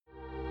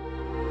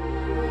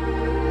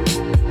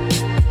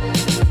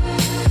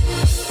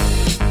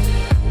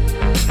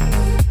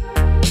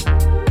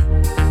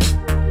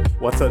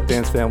What's up,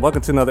 Dance Fam?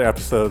 Welcome to another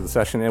episode of the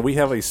session, and we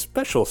have a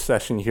special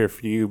session here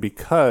for you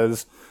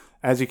because,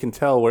 as you can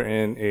tell, we're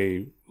in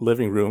a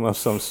living room of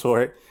some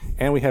sort,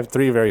 and we have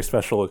three very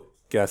special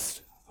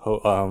guest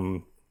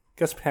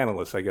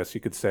panelists, I guess you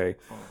could say.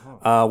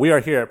 We are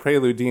here at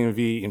Prelude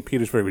DMV in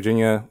Petersburg,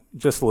 Virginia,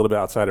 just a little bit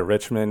outside of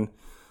Richmond,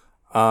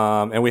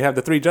 and we have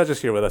the three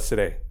judges here with us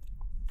today.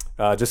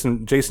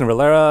 Jason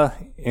Rillera,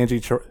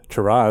 Angie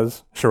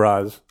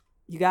Chiraz.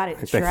 You got it.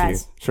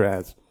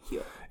 Chiraz.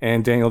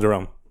 And Daniel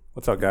Jerome.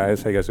 What's up,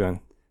 guys? How you guys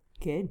doing?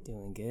 Good.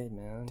 Doing good,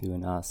 man.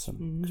 Doing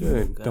awesome.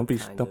 Good. Don't be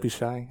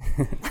shy.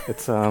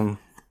 It's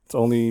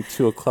only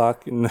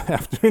 2:00 in the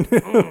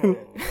afternoon.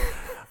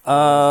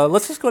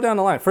 Let's just go down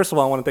the line. First of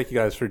all, I want to thank you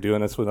guys for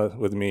doing this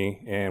with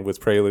me and with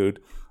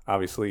Prelude.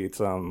 Obviously,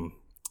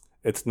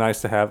 it's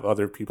nice to have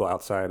other people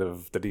outside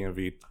of the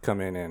DMV come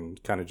in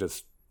and kind of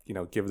just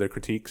give their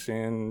critiques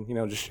and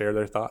just share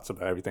their thoughts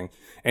about everything.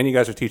 And you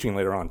guys are teaching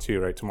later on too,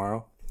 right?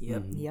 Tomorrow.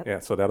 Yep. Yeah,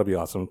 so that'll be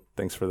awesome.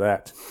 Thanks for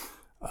that.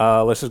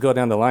 Let's just go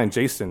down the line.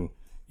 Jason,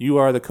 you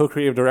are the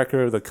co-creative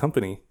director of the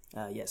company.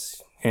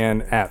 Yes.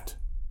 And APT.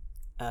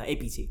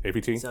 APT.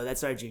 APT? So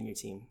that's our junior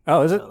team.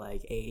 Oh, is it? So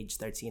like age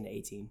 13 to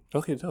 18.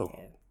 Okay, dope.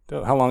 Yeah.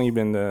 Dope. How long have you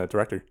been the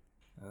director?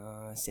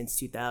 Since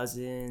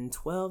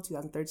 2012,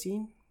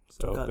 2013.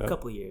 So Dope, a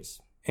couple of years.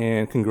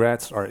 And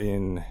congrats are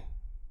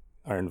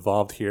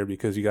involved here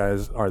because you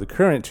guys are the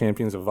current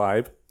champions of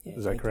Vibe. Yeah,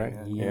 Is that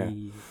correct? Yeah.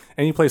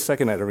 And you play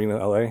second at Arena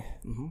LA.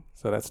 Mm-hmm.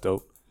 So that's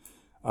dope.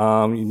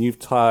 And you've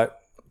taught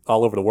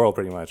all over the world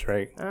pretty much,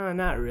 right?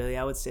 Not really.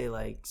 I would say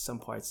like some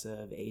parts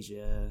of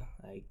Asia,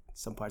 like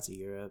some parts of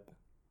Europe.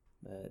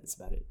 But that's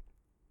about it.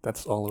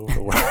 That's all over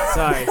the world.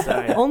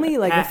 Sorry. Only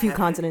like a few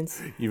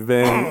continents. You've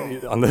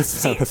been on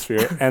this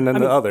hemisphere and then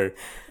the other.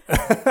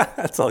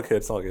 It's all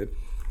good.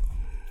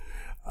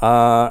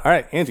 All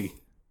right, Angie.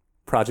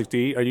 Project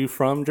D. Are you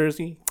from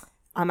Jersey?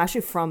 I'm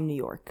actually from New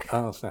York,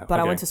 Oh, snap. but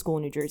I Okay. went to school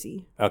in New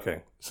Jersey.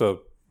 Okay,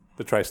 so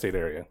the tri-state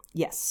area.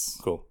 Yes.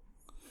 Cool.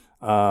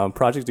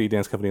 Project D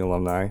Dance Company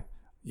alumni.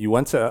 You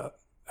went to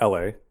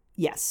LA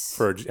Yes.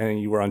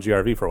 and you were on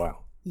GRV for a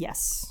while.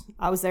 Yes.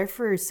 I was there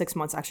for 6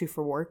 months actually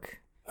for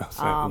work. Oh,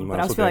 snap. You might But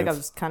I as was well feel like I dance.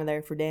 was kind of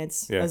there for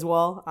dance Yeah. as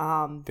well.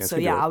 Dance So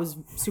can do yeah, it. I was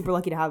super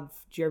lucky to have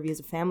GRV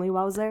as a family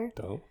while I was there.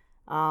 Dope.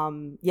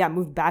 Yeah, I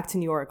moved back to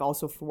New York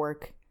also for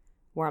work,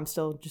 where I'm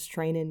still just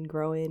training,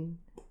 growing.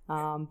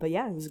 But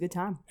yeah, it was a good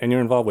time. And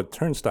you're involved with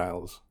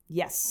Turnstiles.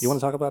 Yes. You want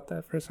to talk about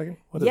that for a second?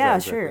 What is Yeah, that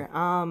exactly?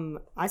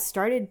 sure. I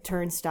started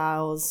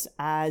Turnstiles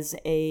as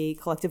a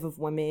collective of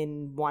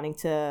women wanting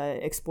to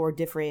explore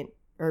different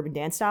urban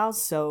dance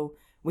styles. So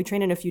we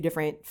train in a few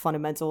different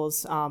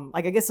fundamentals.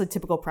 Like I guess a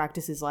typical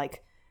practice is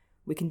like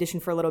we condition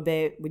for a little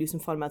bit, we do some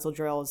fundamental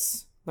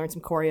drills, learn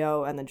some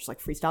choreo, and then just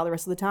like freestyle the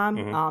rest of the time.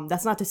 Mm-hmm.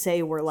 That's not to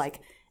say we're like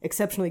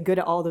exceptionally good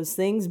at all those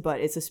things, but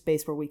it's a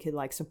space where we could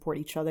like support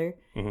each other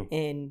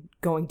in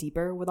going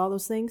deeper with all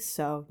those things.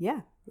 So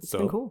yeah, it's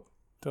been cool.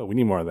 Dope. We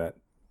need more of that.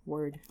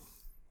 Word.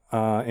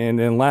 And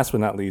then last but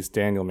not least,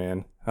 Daniel,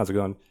 man. How's it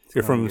going?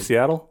 You're from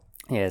Seattle?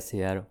 Yeah,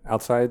 Seattle.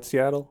 Outside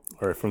Seattle?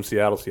 Or from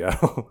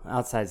Seattle?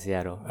 Outside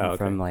Seattle. Oh, I'm okay.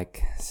 from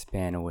like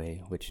Span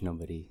away, which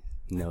nobody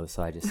knows,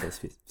 so I just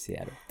say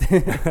Seattle.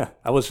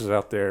 I was just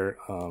out there.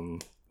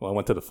 I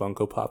went to the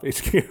Funko Pop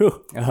HQ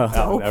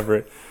out in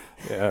Everett.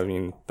 Yeah, I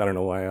mean, I don't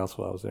know why else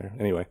I was there.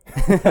 Anyway,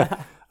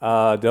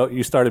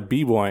 you started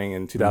b-boying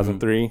in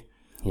 2003.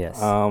 Yes.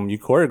 You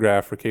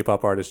choreographed for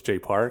K-pop artist Jay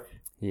Park,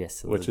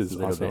 Yes. which is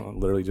little awesome. bit. I'm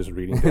literally just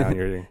reading down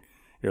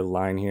your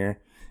line here.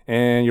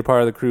 And you're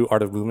part of the crew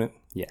Art of Movement.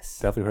 Yes.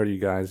 Definitely heard of you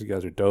guys. You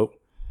guys are dope.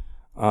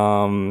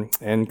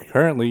 And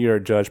currently you're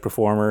a judge,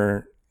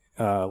 performer,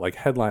 like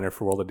headliner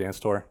for World of Dance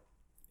Tour.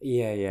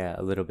 Yeah,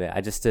 a little bit. I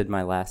just did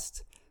my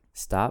last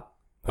stop.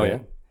 Oh, yeah?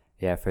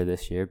 Yeah, for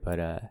this year, but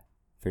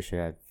for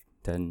sure I've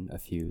done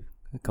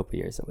a couple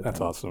years with That's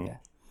them. awesome.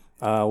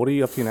 Yeah. What are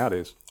you up to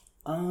nowadays?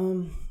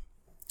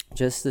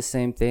 Just the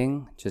same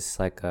thing. Just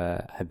like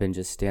I've been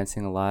just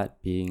dancing a lot,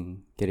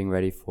 getting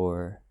ready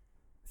for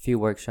a few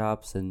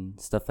workshops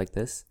and stuff like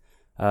this.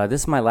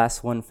 This is my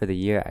last one for the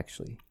year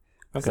actually,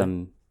 because Okay.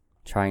 I'm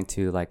trying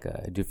to like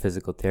do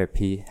physical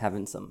therapy,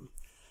 having some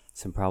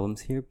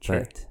problems here, Sure.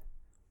 but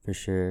for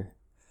sure,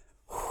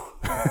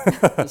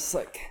 just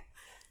like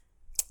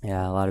a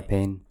lot of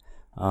pain.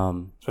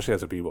 Especially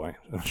as a b-boy.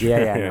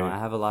 Yeah, no, I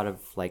have a lot of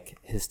like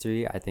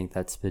history. I think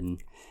that's been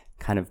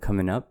kind of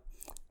coming up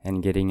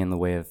and getting in the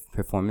way of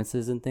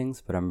performances and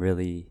things, but I'm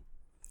really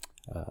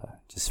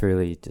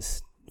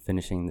just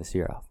finishing this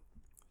year off.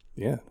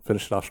 Yeah,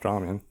 finish it off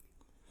strong, man.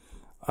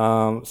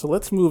 So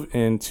let's move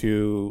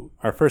into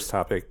our first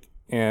topic.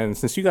 And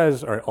since you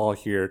guys are all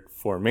here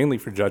mainly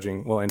for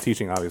judging, well, and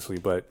teaching, obviously,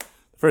 but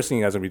the first thing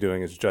you guys will be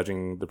doing is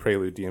judging the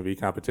Prelude DMV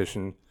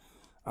competition.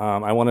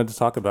 I wanted to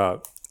talk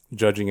about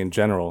judging in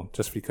general,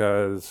 just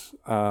because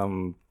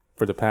for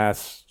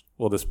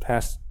this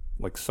past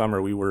like summer,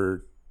 we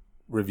were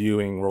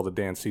reviewing World of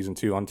Dance Season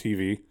 2 on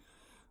TV,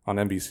 on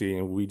NBC,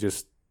 and we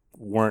just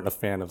weren't a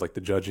fan of like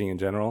the judging in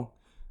general,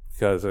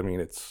 because I mean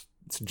it's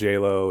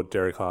J-Lo,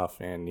 Derek Hoff,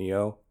 and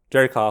Neo.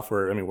 Derek Hoff,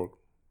 we're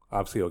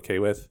obviously okay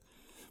with.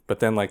 But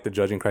then like the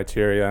judging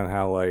criteria and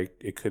how like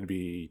it could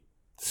be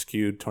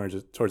skewed towards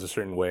a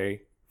certain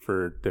way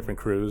for different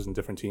crews and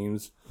different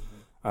teams.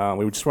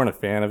 We just weren't a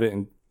fan of it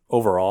and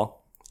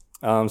overall.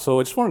 So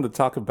I just wanted to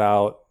talk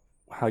about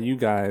how you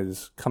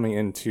guys coming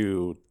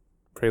into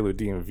Prelude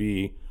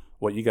DMV,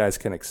 what you guys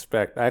can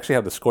expect. I actually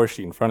have the score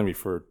sheet in front of me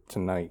for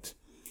tonight.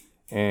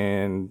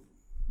 And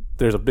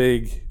there's a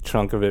big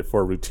chunk of it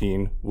for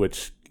routine,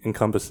 which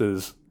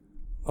encompasses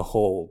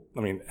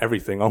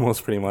everything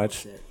almost pretty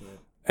much.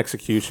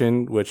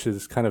 Execution, which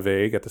is kind of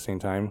vague at the same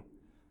time.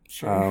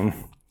 Sure.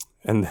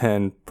 And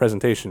then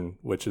presentation,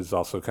 which is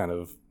also kind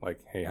of like,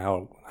 hey,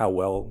 how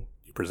well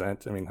you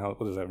present. I mean, what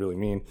does that really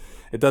mean?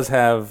 It does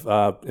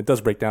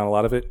break down a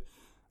lot of it.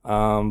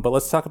 But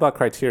let's talk about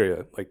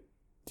criteria. Like,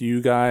 do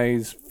you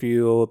guys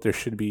feel there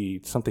should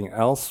be something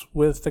else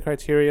with the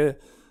criteria?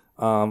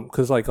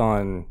 Because like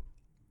on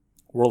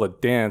World of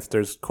Dance,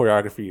 there's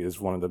choreography is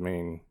one of the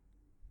main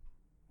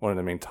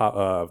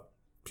top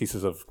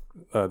pieces of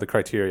the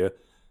criteria.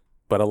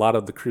 But a lot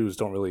of the crews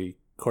don't really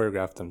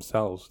choreograph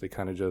themselves. They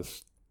kind of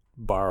just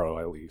borrow,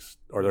 at least,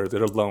 or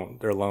they're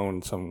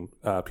loaned some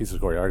pieces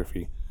of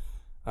choreography.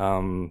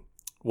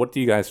 What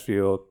do you guys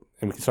feel?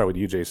 And we can start with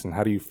you, Jason.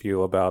 How do you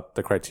feel about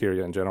the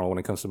criteria in general when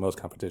it comes to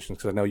most competitions?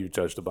 Because I know you've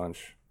judged a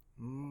bunch.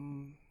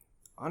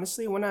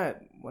 Honestly, when I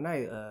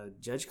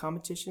judge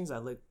competitions, I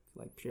look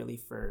like purely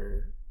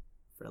for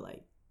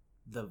like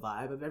the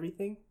vibe of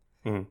everything.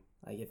 Mm-hmm.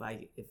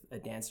 Like if a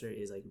dancer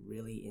is like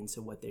really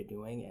into what they're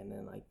doing, and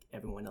then like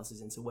everyone else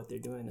is into what they're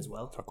doing as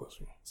well. Talk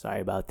closer. Sorry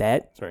about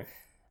that. Sorry.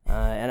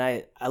 And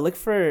I look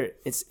for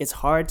it's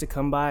hard to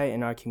come by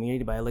in our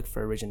community, but I look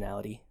for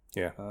originality.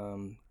 Yeah.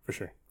 For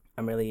sure.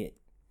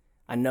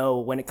 I know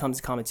when it comes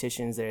to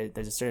competitions,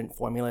 there's a certain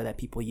formula that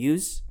people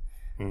use,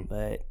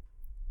 but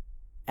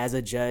as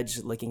a judge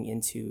looking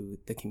into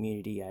the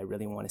community, I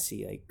really want to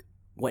see like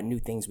what new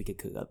things we could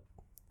cook up.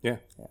 Yeah.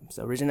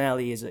 So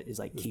originality is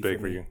like it's key big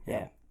for me. You.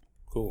 Yeah.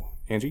 Cool.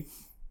 Angie?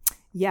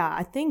 Yeah,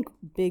 I think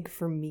big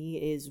for me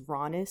is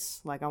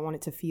rawness. Like I want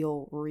it to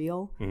feel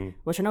real,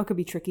 which I know could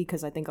be tricky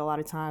because I think a lot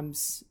of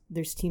times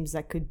there's teams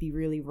that could be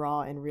really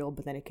raw and real,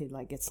 but then it could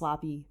like get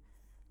sloppy,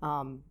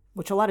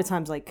 which a lot of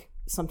times like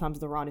sometimes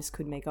the rawness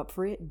could make up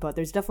for it, but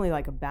there's definitely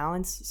like a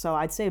balance. So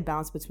I'd say a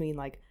balance between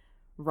like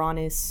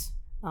rawness,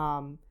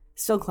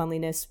 still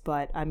cleanliness,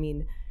 but I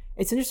mean,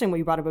 it's interesting what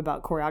you brought up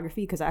about choreography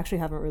because I actually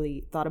haven't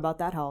really thought about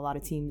that, how a lot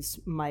of teams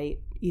might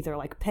either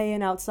like pay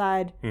an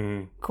outside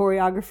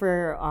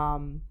choreographer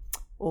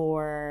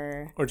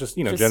or just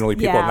generally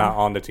people not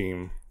on the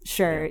team.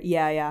 Sure.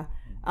 Yeah.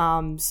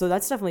 So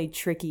that's definitely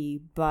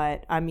tricky,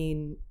 but I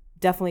mean,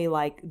 definitely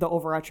like the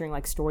overarching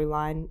like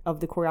storyline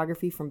of the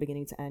choreography from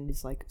beginning to end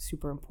is like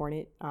super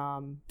important.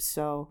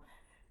 So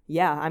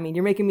yeah, I mean,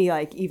 you're making me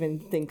like even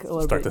think a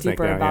little bit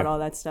deeper about all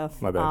that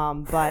stuff. My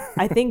bad. But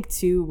I think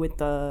too with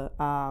the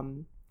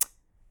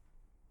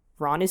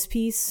rawness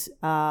piece,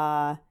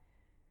 I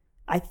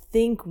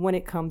think when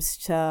it comes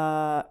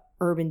to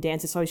urban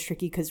dance, it's always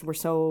tricky because we're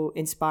so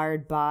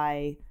inspired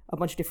by a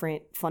bunch of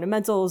different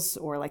fundamentals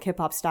or like hip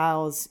hop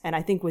styles, and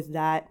I think with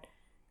that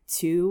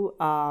too,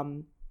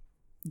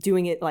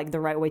 doing it like the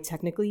right way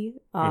technically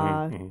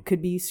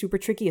could be super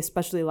tricky,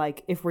 especially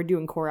like if we're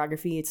doing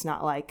choreography. It's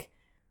not like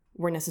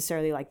we're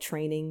necessarily like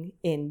training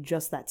in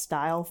just that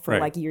style for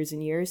like years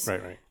and years.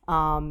 Right.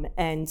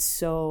 And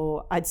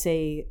so I'd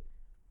say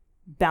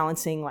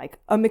balancing like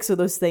a mix of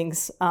those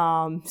things.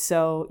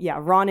 So yeah,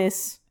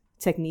 rawness,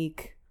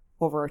 technique,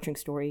 overarching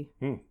story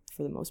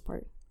for the most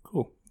part.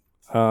 Cool.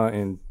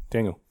 And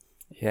Daniel?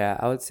 Yeah,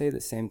 I would say the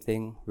same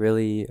thing.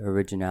 Really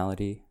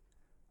originality.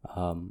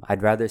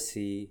 I'd rather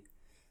see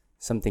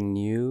something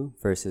new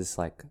versus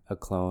like a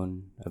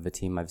clone of a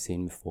team I've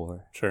seen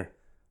before. Sure.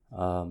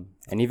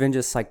 And even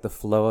just like the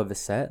flow of a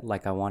set,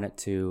 like I want it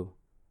to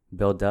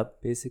build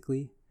up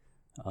basically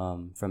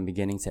from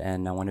beginning to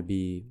end. I want to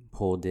be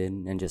pulled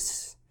in and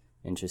just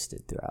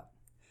interested throughout.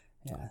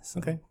 Yeah. So.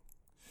 Okay.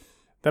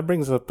 That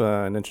brings up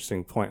an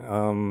interesting point.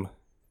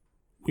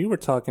 We were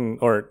talking,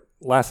 or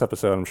last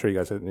episode, I'm sure you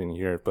guys didn't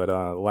hear it, but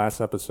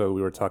last episode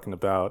we were talking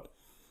about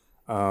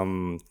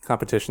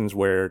competitions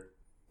where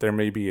there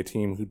may be a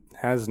team who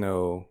has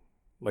no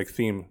like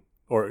theme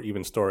or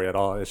even story at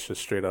all. It's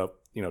just straight up,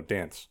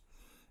 dance,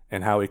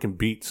 and how it can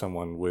beat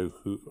someone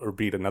or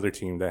beat another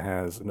team that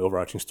has an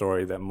overarching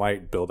story that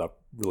might build up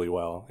really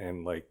well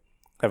and like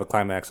have a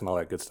climax and all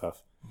that good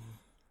stuff.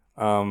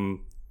 Would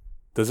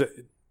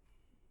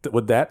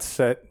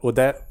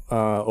that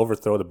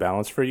overthrow the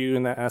balance for you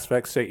in that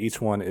aspect? Say each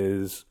one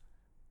is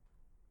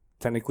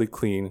technically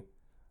clean,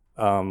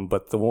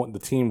 but the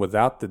team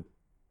without the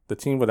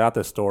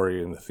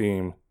story and the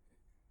theme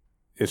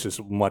is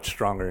just much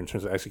stronger in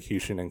terms of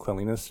execution and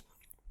cleanliness.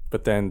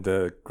 But then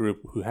the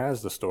group who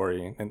has the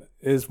story and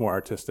is more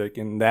artistic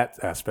in that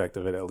aspect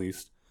of it, at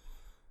least,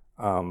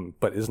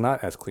 but is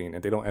not as clean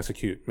and they don't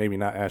execute, maybe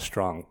not as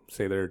strong.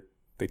 Say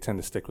they tend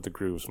to stick with the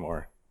grooves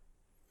more.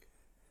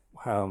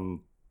 How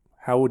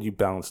would you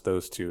balance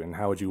those two, and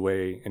how would you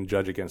weigh and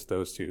judge against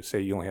those two?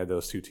 Say you only had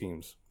those two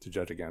teams to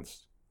judge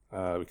against.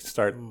 We can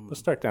start. Let's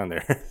start down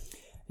there.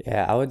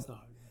 Yeah, I would.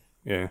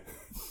 Yeah.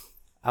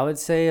 I would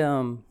say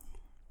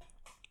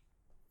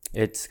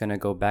it's gonna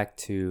go back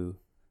to,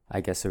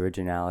 I guess,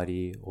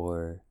 originality,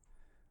 or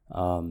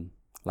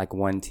like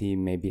one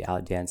team maybe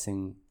out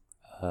dancing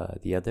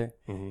the other,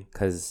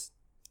 because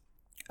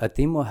a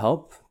theme will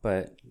help,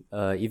 but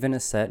even a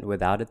set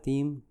without a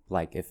theme,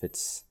 like if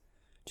it's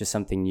just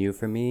something new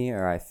for me,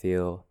 or I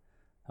feel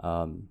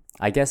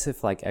I guess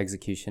if like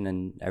execution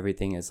and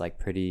everything is like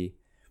pretty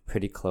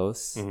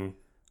close,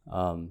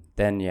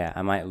 then yeah,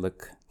 I might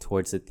look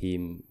towards the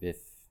theme if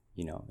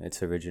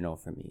it's original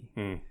for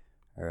me,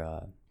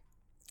 or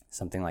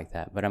something like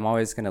that. But I'm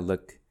always gonna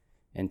look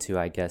into,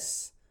 I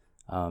guess,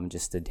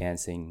 just the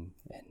dancing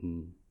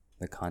and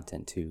the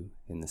content too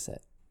in the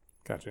set.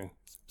 Gotcha.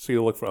 So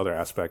you look for other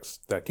aspects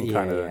that can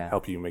kind of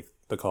help you make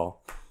the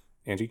call.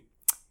 Angie?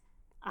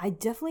 I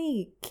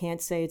definitely can't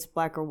say it's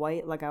black or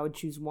white. Like, I would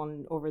choose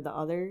one over the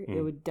other.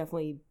 It would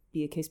definitely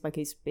be a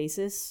case-by-case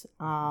basis.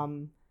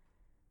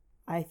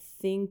 I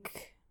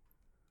think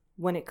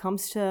when it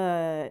comes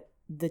to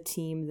the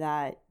team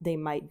that they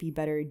might be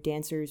better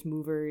dancers,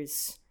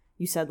 movers,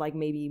 you said like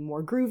maybe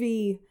more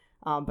groovy,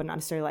 but not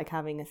necessarily like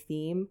having a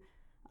theme.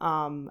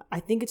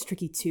 I think it's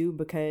tricky too,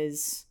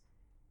 because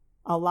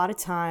a lot of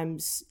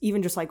times,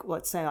 even just like,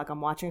 let's say like I'm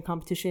watching a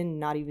competition,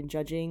 not even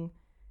judging,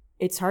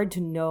 it's hard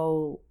to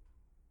know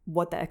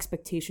what the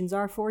expectations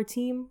are for a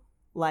team.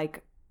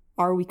 Like,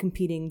 are we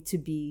competing to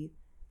be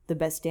the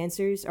best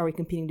dancers? Are we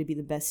competing to be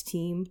the best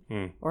team,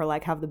 or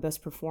like have the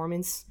best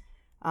performance?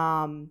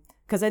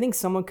 Because I think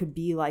someone could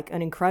be like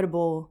an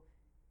incredible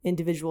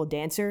individual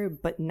dancer,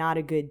 but not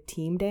a good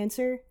team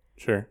dancer.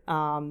 Sure.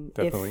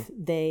 Definitely. If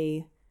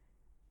they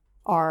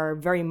are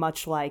very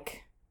much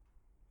like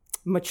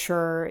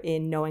mature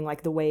in knowing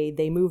like the way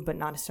they move, but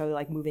not necessarily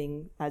like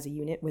moving as a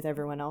unit with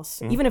everyone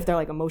else, even if they're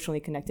like emotionally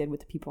connected with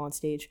the people on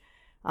stage.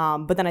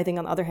 But then I think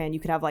on the other hand, you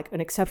could have like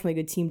an exceptionally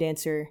good team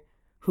dancer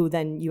who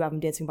then you have them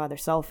dancing by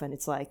themselves, and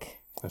it's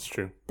like, that's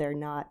true, they're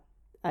not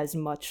as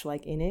much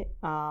like in it.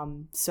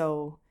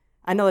 So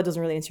I know that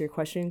doesn't really answer your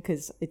question,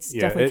 because it's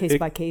definitely case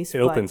by case.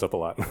 It opens up a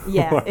lot.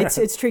 Yeah,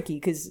 it's tricky,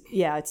 because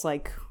it's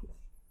like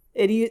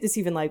it's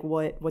even like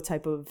what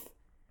type of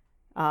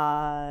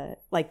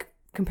like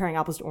comparing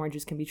apples to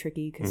oranges can be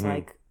tricky, because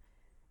like,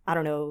 I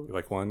don't know, you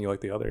like one, you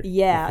like the other.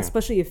 Yeah,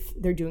 especially if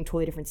they're doing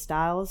totally different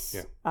styles.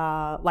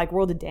 Like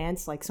World of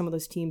Dance, like some of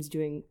those teams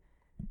doing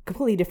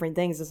completely different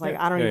things. It's like,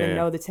 I don't even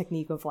know the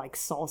technique of like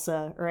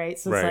salsa, right?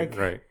 So it's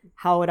like,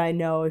 how would I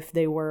know if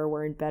they were or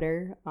weren't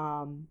better?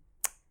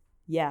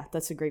 Yeah,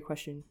 that's a great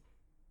question.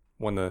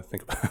 One to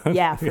think about.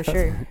 Yeah, for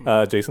sure.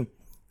 Jason?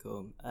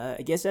 Cool.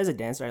 I guess as a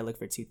dancer, I look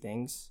for two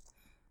things.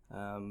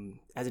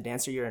 As a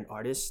dancer, you're an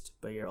artist,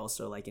 but you're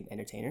also like an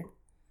entertainer.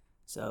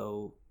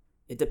 So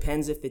it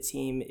depends if the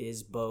team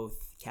is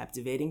both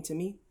captivating to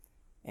me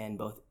and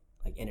both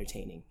like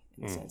entertaining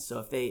in a sense. So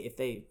if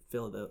they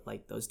fill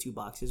those two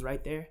boxes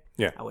right there,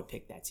 I would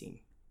pick that team.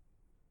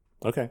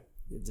 Okay.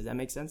 Does that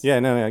make sense? Yeah,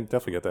 no, I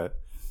definitely get that.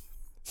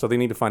 So they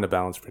need to find a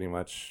balance pretty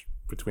much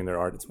between their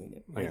art. Between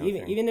it. Like,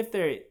 even if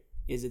there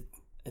is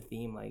a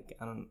theme, like,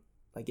 I don't,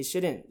 like, it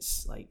shouldn't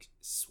like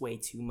sway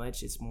too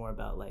much. It's more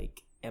about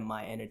like, am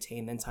I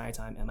entertained the entire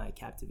time? Am I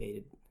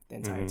captivated the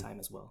entire time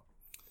as well?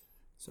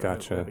 So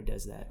gotcha. Whoever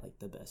does that like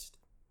the best.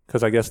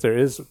 Because I guess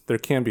there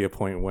can be a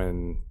point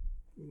when,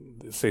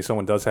 say,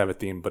 someone does have a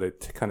theme, but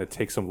it kind of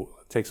takes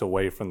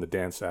away from the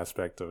dance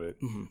aspect of it,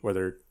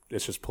 where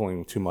it's just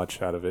pulling too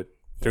much out of it.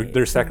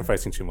 They're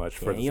sacrificing too much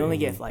for the you theme. only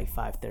get like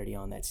 530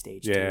 on that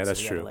stage. Yeah, too, that's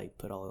so you true. gotta, like,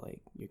 put all like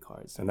your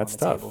cards, and that's on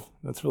the tough. table.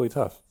 That's really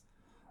tough.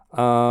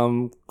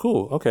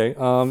 Cool. Okay.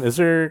 Is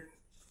there?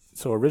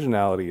 So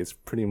originality is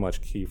pretty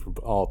much key for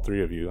all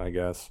three of you, I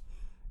guess.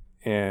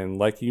 And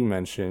like you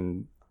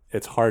mentioned,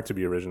 it's hard to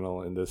be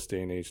original in this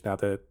day and age. Now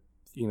that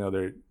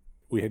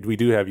we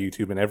do have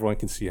YouTube, and everyone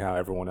can see how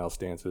everyone else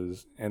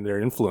dances, and they're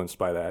influenced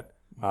by that,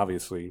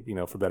 obviously,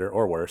 for better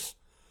or worse.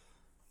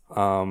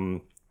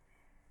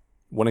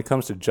 When it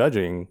comes to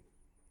judging,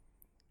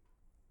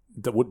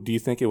 do you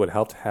think it would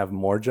help to have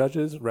more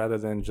judges rather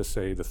than just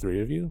say the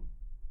three of you,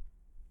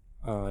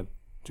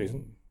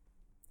 Jason?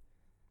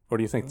 Or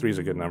do you think 3 is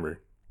a good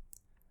number?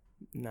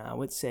 No, I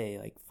would say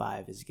like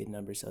 5 is a good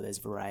number, so there's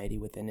variety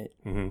within it.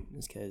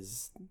 Just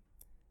because,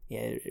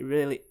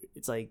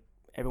 it's like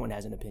everyone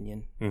has an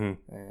opinion,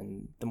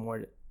 and the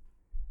more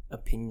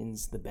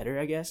opinions, the better,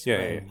 I guess.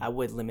 Yeah. I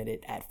would limit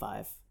it at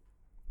 5.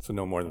 So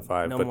no more than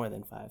 5. No more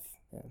than 5.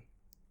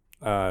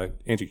 Yeah.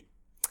 Angie?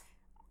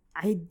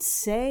 I'd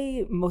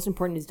say most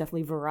important is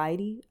definitely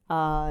variety.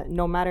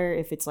 No matter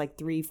if it's like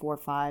 3, 4,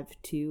 5,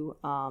 2.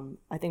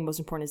 I think most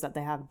important is that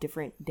they have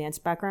different dance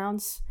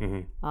backgrounds.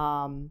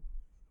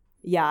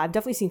 Yeah, I've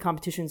definitely seen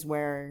competitions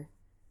where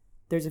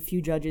there's a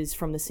few judges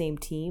from the same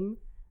team.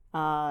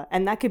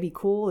 And that could be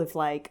cool if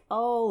then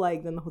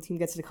the whole team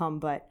gets to come.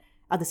 But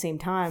at the same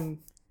time,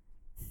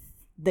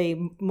 they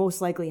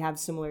most likely have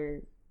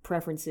similar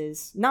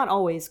preferences. Not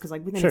always, because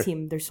within a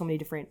team, there's so many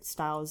different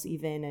styles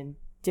even, and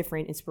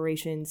different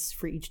inspirations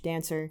for each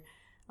dancer.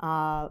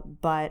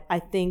 But I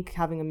think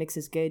having a mix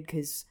is good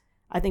because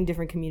I think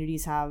different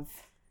communities have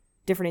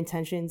different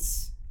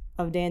intentions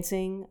of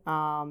dancing,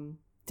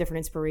 different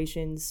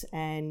inspirations,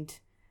 and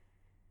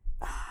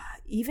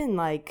even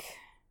like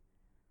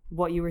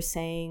what you were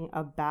saying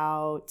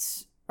about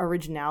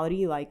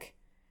originality, like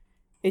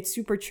it's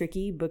super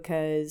tricky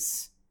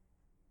because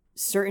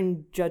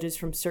certain judges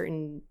from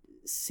certain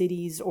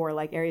cities or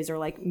like areas, or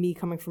like me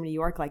coming from New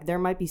York, like there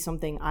might be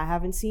something I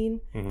haven't seen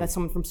that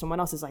someone from someone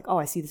else is like, oh,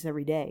 I see this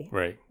every day,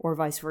 Right. or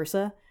vice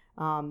versa.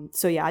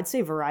 So yeah, I'd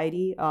say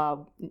variety,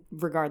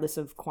 regardless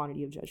of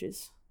quantity of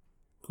judges.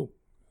 Cool.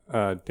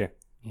 Dan.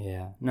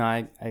 Yeah, no,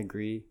 I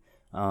agree.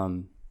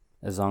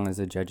 As long as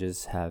the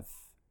judges have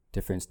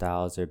different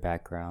styles or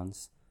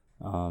backgrounds,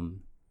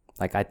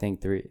 like I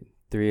think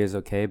three is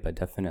okay, but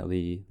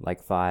definitely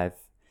like 5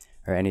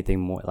 or anything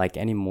more, like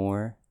any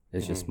more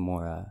is just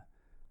more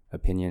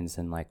opinions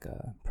and like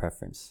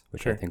preference,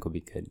 which I think will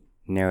be good.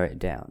 Narrow it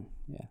down.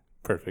 Yeah.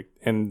 Perfect.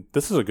 And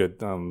this is a good,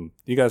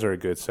 you guys are a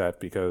good set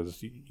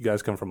because you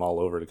guys come from all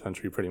over the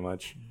country pretty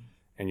much.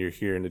 And you're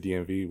here in the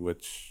DMV,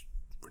 which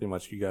pretty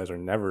much you guys are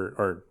never,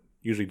 or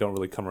usually don't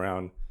really come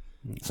around.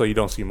 So you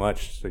don't see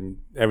much. And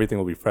everything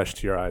will be fresh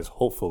to your eyes,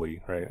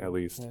 hopefully, right? At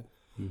least.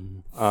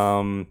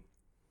 Yeah.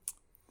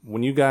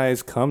 When you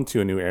guys come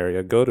to a new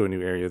area, go to a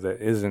new area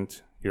that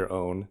isn't your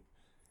own,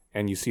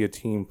 and you see a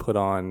team put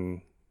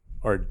on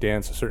or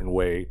dance a certain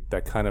way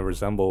that kind of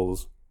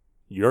resembles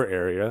your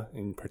area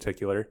in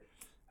particular,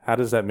 how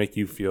does that make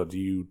you feel? Do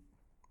you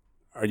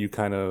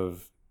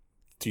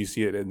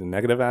see it in the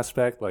negative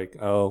aspect, like,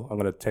 oh, I'm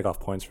going to take off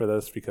points for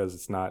this because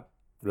it's not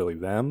really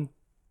them?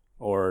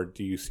 Or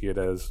do you see it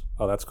as,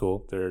 oh, that's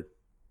cool, they're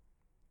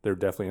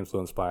definitely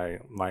influenced by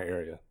my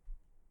area?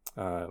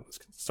 Let's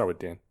start with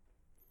Dan.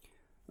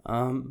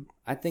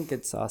 I think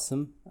it's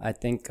awesome. I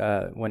think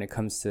when it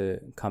comes to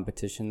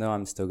competition, though,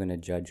 I'm still going to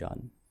judge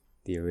on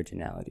the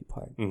originality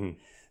part.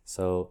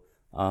 So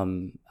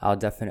I'll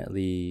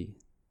definitely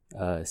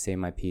say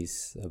my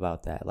piece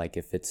about that. Like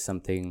if it's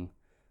something,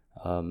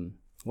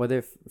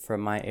 whether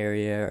from my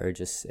area or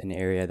just an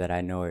area that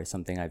I know or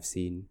something I've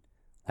seen,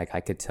 like I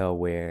could tell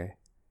where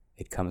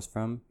it comes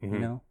from, you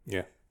know?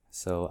 Yeah.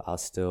 So I'll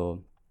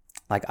still,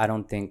 like, I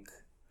don't think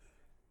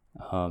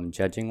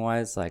judging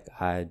wise, like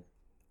I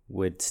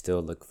would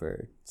still look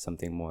for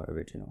something more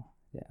original.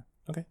 Yeah.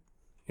 Okay.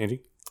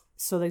 Angie?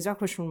 So the exact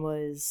question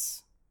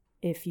was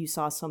if you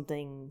saw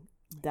something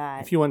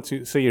that... If you want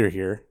to, say you're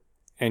here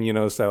and you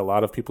notice that a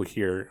lot of people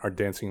here are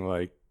dancing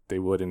like they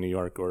would in New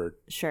York or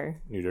Sure.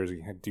 New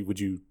Jersey, would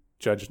you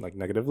judge like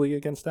negatively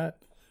against that?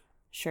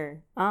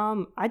 Sure.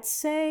 I'd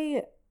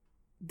say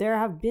there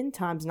have been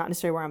times, not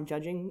necessarily where I'm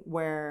judging,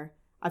 where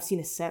I've seen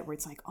a set where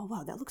it's like, oh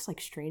wow, that looks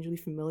like strangely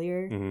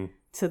familiar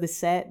to the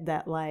set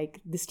that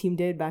like this team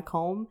did back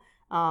home.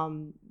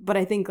 But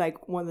I think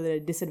like one of the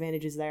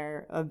disadvantages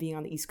there of being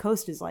on the East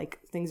Coast is like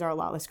things are a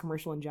lot less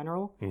commercial in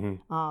general.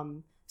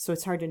 So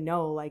it's hard to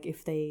know like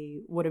if they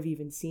would have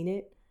even seen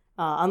it.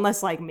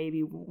 Unless like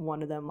maybe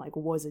one of them like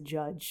was a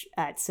judge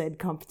at said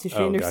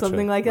competition or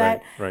something like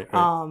that. Right.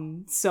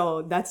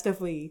 So that's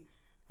definitely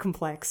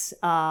complex.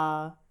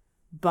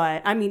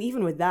 But I mean,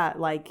 even with that,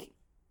 like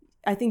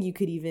I think you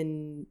could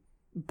even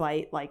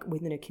bite like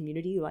within a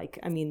community. Like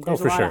I mean,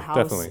 there's a lot of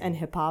house and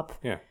hip hop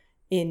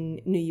in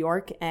New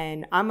York,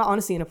 and I'm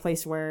honestly in a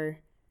place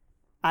where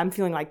I'm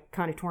feeling like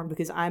kind of torn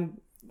because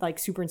I'm like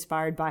super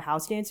inspired by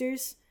house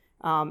dancers,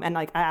 and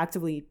like I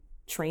actively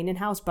train in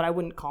house, but I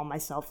wouldn't call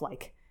myself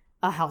like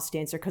a house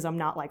dancer because I'm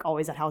not like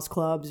always at house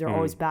clubs or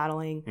always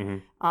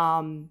battling.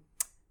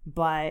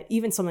 But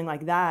even something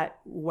like that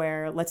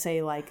where let's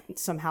say like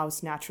some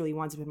house naturally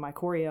winds up in my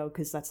choreo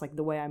because that's like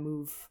the way I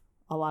move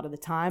a lot of the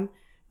time,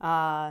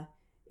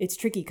 it's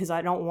tricky because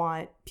I don't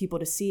want people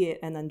to see it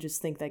and then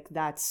just think like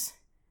that's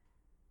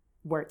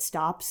where it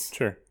stops.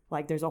 Sure.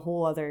 Like there's a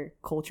whole other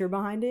culture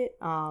behind it.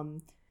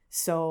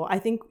 So I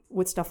think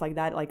with stuff like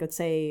that, like let's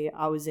say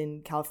I was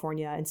in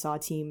California and saw a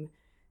team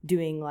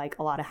doing like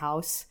a lot of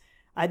house.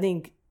 I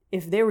think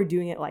if they were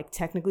doing it like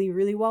technically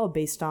really well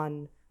based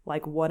on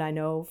like what I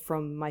know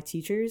from my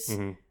teachers,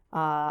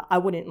 I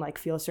wouldn't like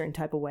feel a certain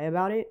type of way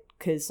about it.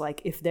 Cause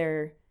like if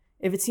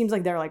it seems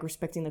like they're like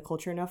respecting the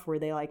culture enough where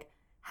they like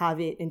have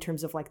it in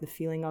terms of like the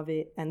feeling of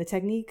it and the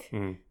technique,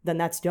 then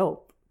that's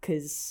dope.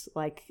 Cause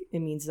like it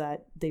means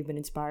that they've been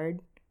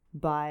inspired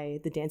by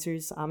the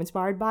dancers I'm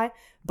inspired by.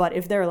 But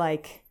if they're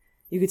like,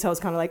 you could tell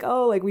it's kind of like,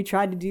 oh, like we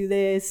tried to do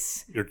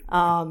this. You're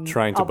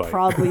trying to I'll bite.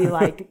 probably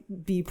like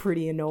be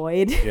pretty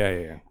annoyed.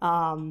 Yeah.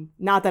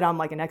 Not that I'm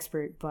like an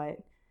expert, but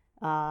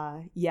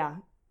yeah,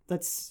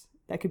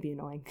 that could be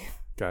annoying.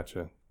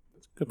 Gotcha.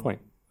 Good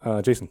point.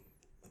 Jason.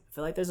 I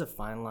feel like there's a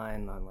fine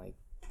line on like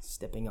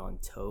stepping on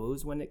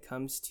toes when it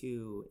comes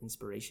to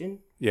inspiration.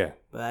 Yeah.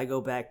 But I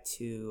go back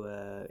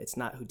to it's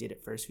not who did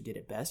it first, who did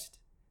it best.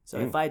 So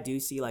if I do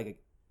see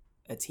like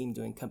a team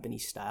doing company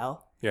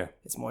style,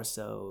 it's more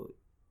so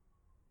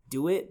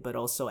do it, but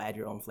also add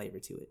your own flavor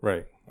to it.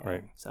 Right.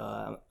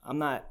 So I'm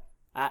not.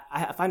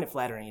 I find it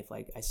flattering if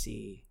like I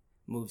see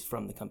moves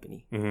from the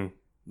company,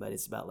 but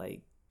it's about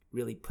like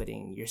really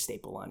putting your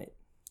staple on it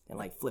and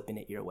like flipping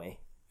it your way.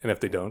 And if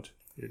they don't,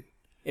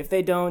 if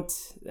they don't,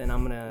 then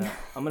I'm gonna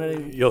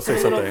you'll say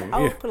something.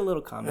 I'll put a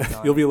little comment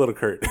on You'll it. be a little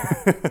curt.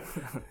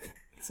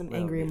 Some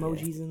angry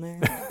emojis in there.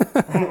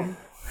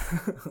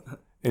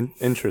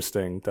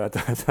 Interesting.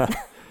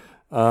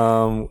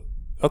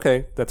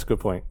 Okay, that's a good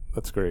point.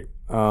 That's great.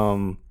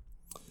 And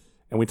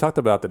we talked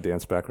about the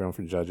dance background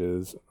for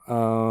judges.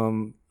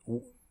 Now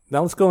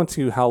let's go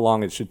into how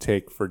long it should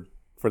take for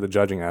the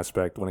judging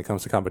aspect when it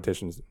comes to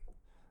competitions.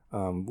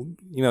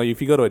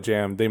 If you go to a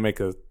jam, they make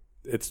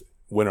it's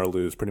win or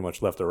lose, pretty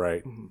much left or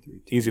right.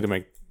 Easy to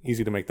make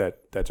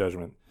that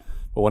judgment.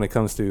 But when it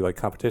comes to like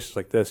competitions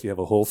like this, you have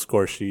a whole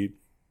score sheet.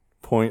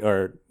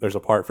 There's a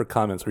part for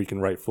comments where you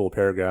can write full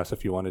paragraphs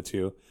if you wanted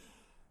to.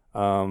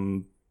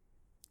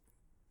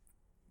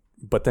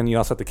 But then you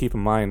also have to keep in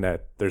mind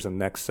that there's a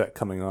next set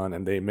coming on,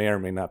 and they may or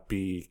may not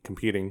be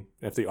competing.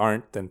 If they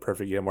aren't, then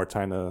perfect. You have more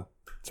time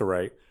to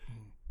write.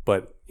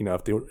 But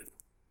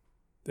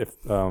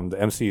if the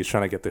MC is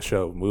trying to get the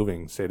show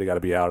moving, say they got to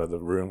be out of the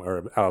room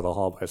or out of the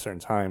hall by a certain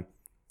time,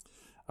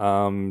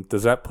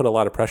 does that put a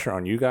lot of pressure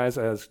on you guys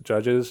as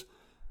judges,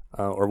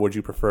 or would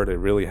you prefer to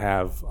really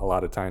have a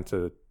lot of time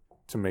to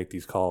make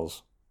these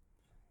calls?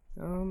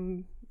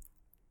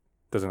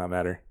 Does it not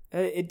matter?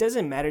 It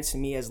doesn't matter to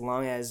me as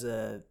long as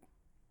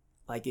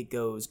like it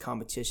goes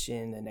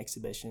competition and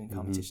exhibition,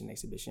 competition,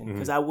 exhibition.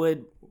 Because I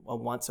would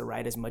want to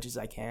write as much as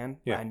I can.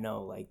 Yeah. I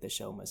know like the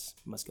show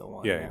must go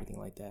on and everything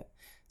like that.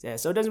 Yeah,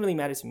 so it doesn't really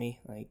matter to me.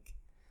 Like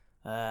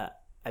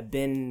I've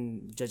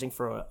been judging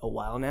for a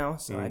while now,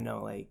 so I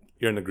know like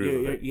you're in the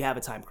groove of it. You have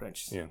a time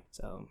crunch. Yeah.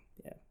 So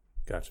yeah.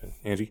 Gotcha.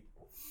 Angie?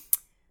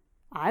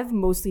 I've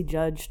mostly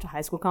judged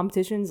high school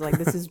competitions. Like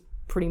this is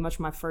pretty much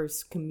my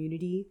first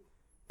community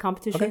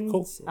competition. Okay,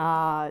 cool.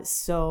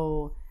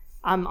 So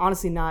I'm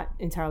honestly not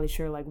entirely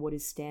sure like what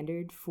is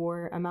standard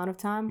for amount of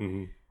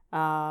time.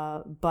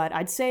 But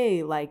I'd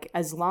say like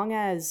as long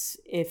as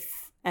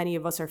if any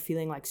of us are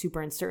feeling like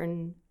super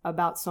uncertain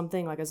about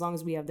something, like as long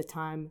as we have the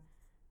time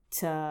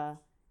to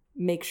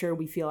make sure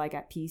we feel like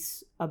at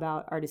peace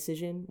about our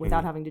decision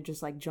without having to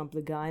just like jump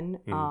the gun,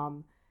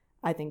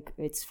 I think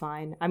it's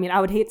fine. I mean, I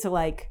would hate to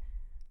like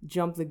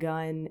jump the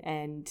gun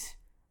and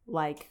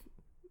like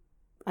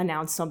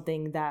announce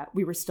something that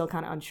we were still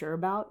kind of unsure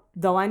about,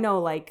 though I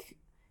know like,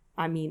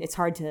 I mean, it's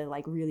hard to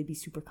like really be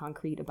super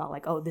concrete about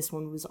like, oh, this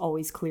one was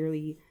always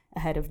clearly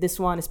ahead of this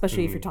one,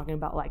 especially if you're talking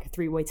about like a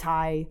 3-way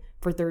tie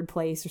for third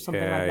place or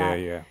something like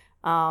that.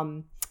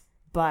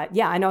 But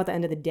yeah, I know at the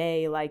end of the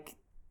day, like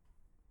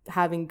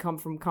having come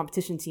from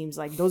competition teams,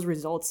 like those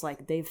results,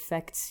 like they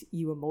affect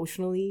you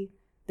emotionally.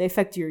 They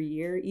affect your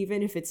year,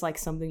 even if it's like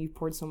something you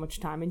poured so much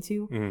time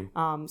into.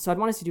 So I'd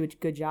want us to do a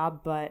good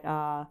job, but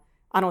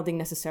I don't think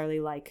necessarily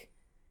like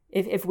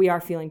if we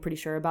are feeling pretty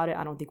sure about it,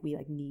 I don't think we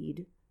like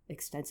need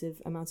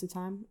extensive amounts of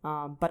time.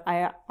 But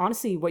I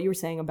honestly, what you were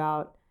saying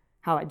about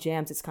how at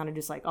jams it's kind of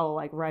just like, oh,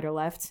 like right or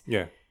left.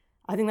 Yeah.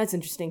 I think that's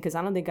interesting because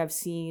I don't think I've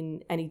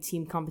seen any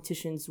team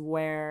competitions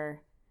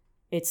where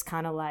it's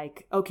kind of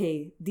like,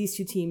 okay, these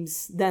two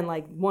teams, then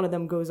like one of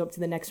them goes up to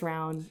the next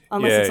round,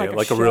 unless it's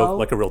like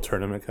a real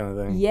tournament kind of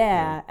thing.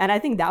 Yeah, and I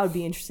think that would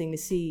be interesting to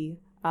see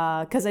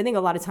because I think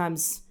a lot of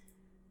times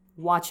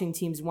watching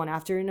teams one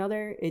after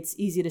another, it's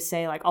easy to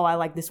say like, oh, I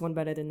like this one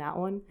better than that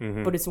one,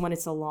 but it's when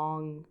it's a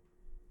long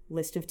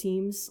list of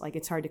teams, like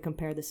it's hard to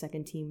compare the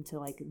second team to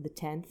like the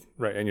 10th.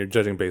 Right, and you're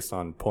judging based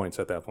on points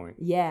at that point.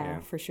 Yeah.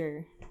 For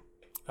sure.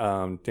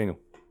 Daniel.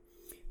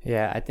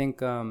 Yeah, I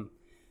think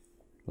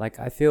like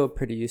I feel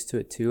pretty used to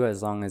it too,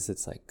 as long as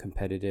it's like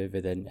competitive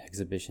and then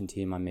exhibition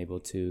team, I'm able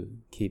to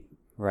keep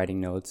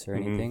writing notes or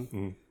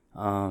anything.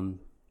 And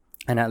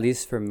at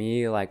least for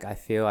me, like I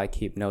feel I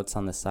keep notes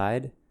on the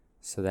side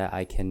so that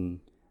I can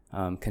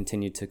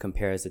continue to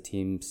compare as the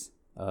teams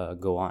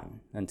go on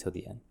until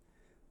the end.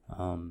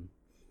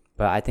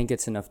 But I think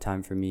it's enough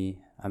time for me.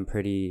 I'm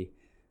pretty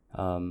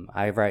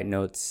I write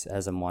notes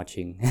as I'm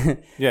watching.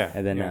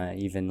 And then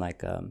even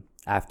like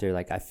after,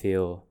 like I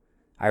feel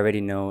I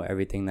already know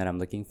everything that I'm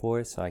looking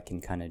for, so I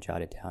can kind of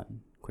jot it down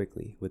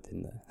quickly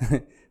within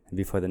the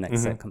before the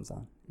next set comes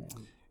on. Yeah.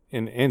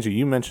 And Angie,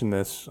 you mentioned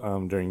this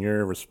during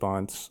your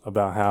response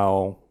about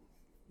how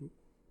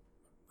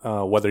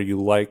whether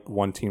you like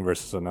one team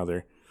versus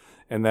another,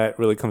 and that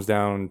really comes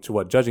down to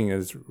what judging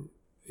is.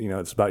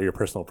 It's about your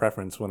personal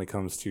preference when it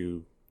comes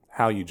to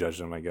how you judge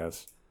them, I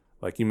guess.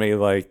 Like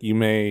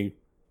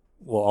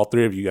all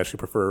three of you actually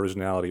prefer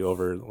originality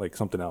over like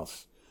something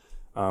else.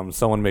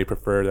 Someone may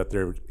prefer that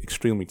they're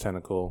extremely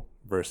technical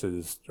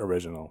versus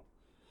original.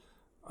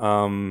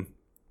 I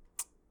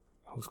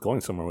was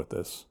going somewhere with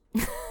this.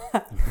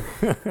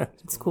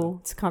 It's cool.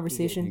 It's a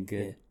conversation.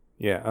 Good.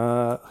 Yeah.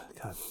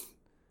 God.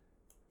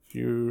 If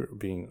you're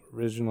being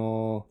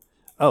original.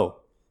 Oh.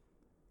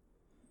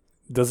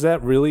 Is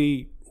that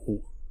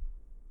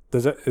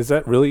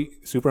really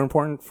super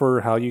important for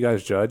how you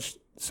guys judge?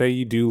 Say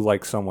you do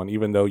like someone,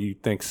 even though you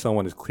think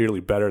someone is clearly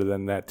better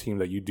than that team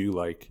that you do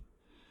like.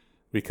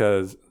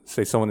 Because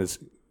say someone is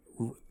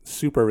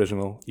super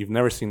original, you've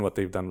never seen what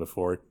they've done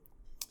before.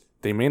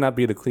 they may not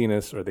be the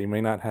cleanest or they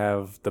may not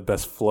have the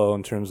best flow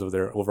in terms of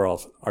their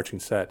overall arching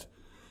set,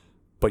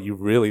 but you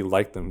really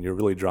like them, you're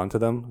really drawn to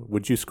them,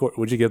 would you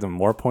give them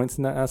more points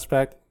in that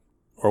aspect,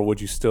 or would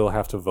you still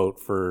have to vote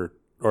for,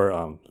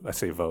 or I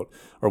say vote,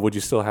 or would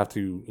you still have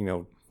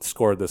to,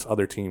 score this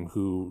other team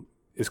who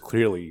is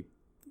clearly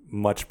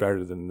much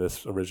better than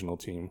this original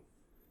team?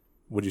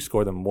 Would you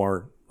score them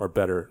more or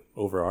better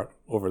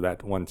over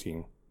that one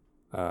team?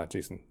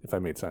 Jason, if I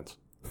made sense.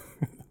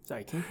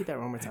 Sorry, can you repeat that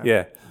one more time?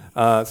 Yeah.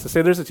 So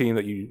say there's a team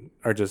that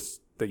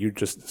you're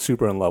just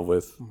super in love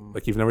with,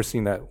 like you've never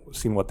seen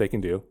what they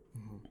can do.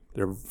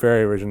 They're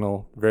very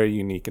original, very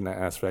unique in that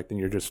aspect, and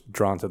you're just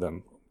drawn to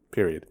them,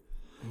 period.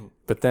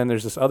 But then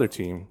there's this other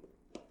team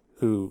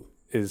who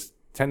is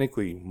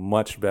technically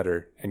much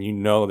better, and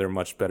they're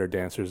much better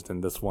dancers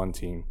than this one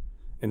team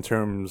in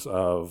terms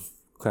of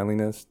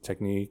cleanliness,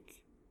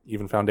 technique,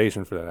 even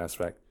foundation for that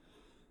aspect.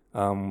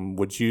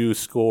 Would you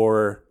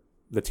score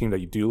the team that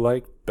you do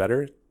like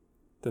better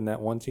than that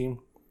one team?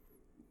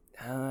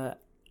 I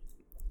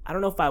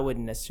don't know if I would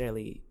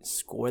necessarily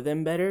score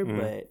them better,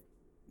 but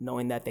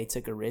knowing that they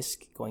took a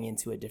risk going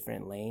into a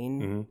different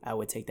lane, I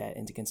would take that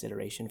into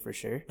consideration for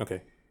sure.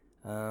 Okay.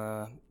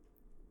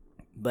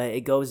 But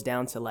it goes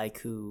down to like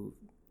who,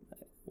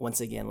 once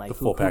again, like the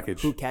full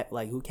package, who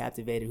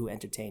captivated, who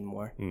entertained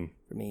more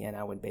for me, and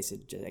I would base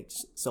it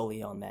just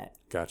solely on that.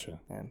 Gotcha.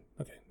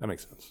 Okay, that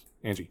makes sense.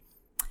 Angie.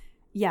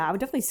 Yeah, I would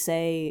definitely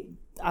say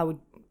I would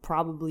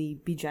probably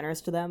be generous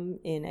to them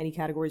in any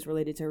categories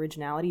related to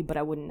originality, but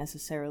I wouldn't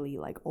necessarily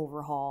like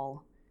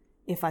overhaul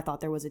if I thought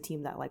there was a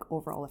team that like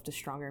overall left a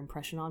stronger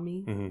impression on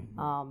me.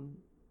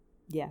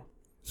 Yeah.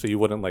 So you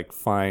wouldn't like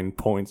find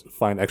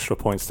extra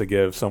points to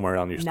give somewhere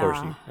on your score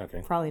sheet?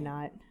 Okay. Probably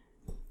not.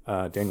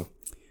 Daniel.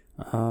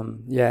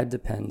 Yeah, it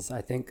depends.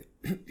 I think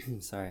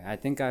I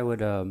think I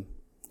would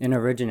in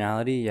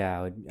originality,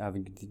 I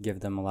would give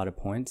them a lot of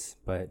points,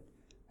 but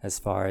as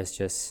far as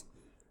just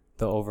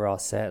the overall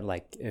set,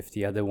 like if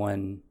the other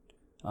one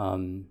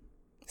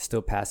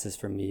still passes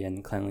for me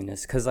in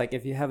cleanliness, because like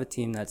if you have a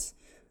team that's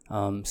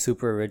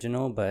super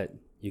original, but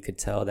you could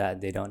tell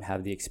that they don't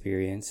have the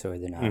experience, or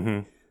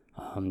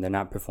they're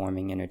not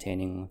performing,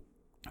 entertaining,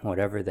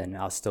 whatever, then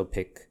I'll still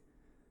pick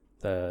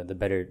the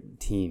better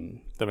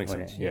team. That makes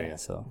sense. Yeah.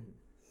 So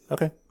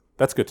okay,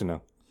 that's good to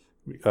know.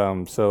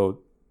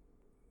 So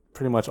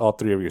pretty much all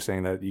three of you are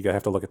saying that you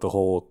have to look at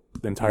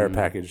the entire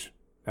package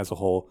as a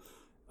whole.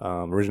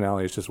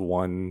 Originality is just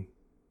one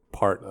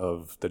part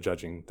of the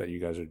judging that you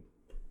guys are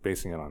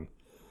basing it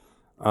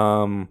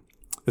on.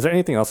 Is there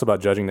anything else about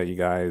judging that you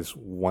guys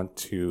want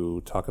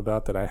to talk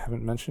about that I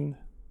haven't mentioned?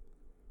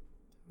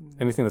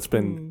 Anything that's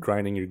been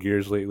grinding your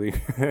gears lately,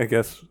 I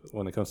guess,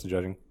 when it comes to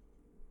judging?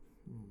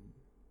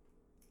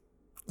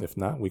 If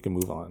not, we can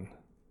move on.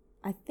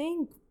 I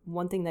think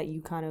one thing that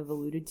you kind of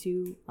alluded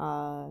to,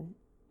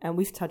 and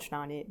we've touched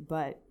on it,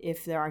 but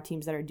if there are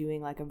teams that are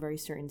doing like a very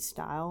certain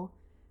style,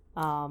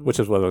 which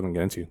is what I'm going to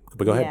get into.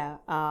 But go ahead.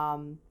 Yeah,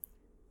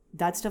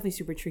 that's definitely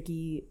super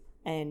tricky,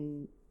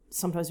 and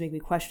sometimes make me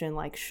question,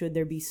 like, should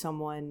there be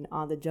someone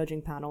on the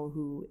judging panel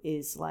who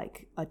is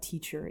like a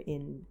teacher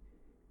in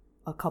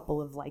a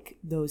couple of like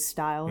those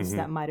styles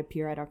that might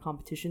appear at our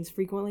competitions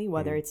frequently,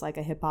 whether it's like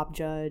a hip hop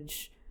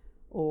judge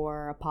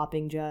or a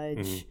popping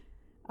judge.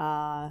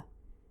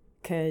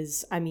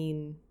 Because I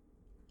mean,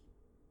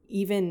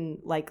 even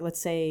like,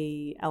 let's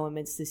say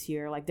Elements this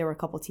year, like there were a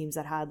couple teams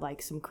that had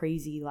like some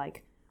crazy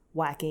like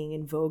whacking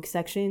and Vogue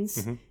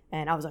sections,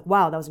 and I was like,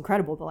 wow, that was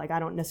incredible, but like I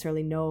don't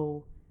necessarily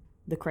know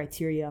the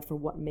criteria for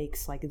what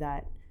makes like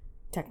that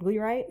technically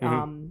right,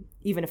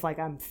 even if like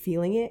I'm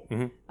feeling it.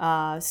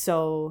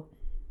 So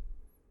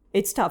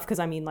it's tough, because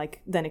I mean,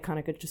 like, then it kind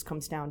of just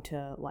comes down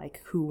to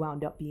like who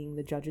wound up being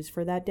the judges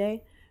for that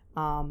day.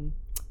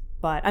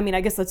 But I mean,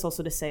 I guess that's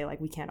also to say,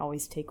 like, we can't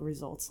always take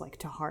results like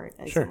to heart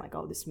as in, like,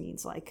 oh, this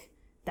means like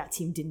that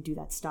team didn't do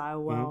that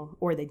style well,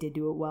 or they did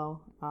do it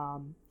well.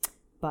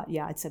 But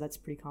yeah, I'd say that's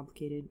pretty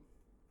complicated.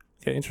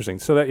 Okay, interesting.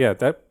 So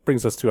that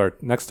brings us to our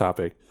next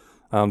topic,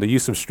 the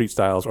use of street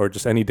styles or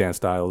just any dance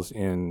styles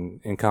in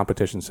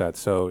competition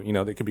sets. So,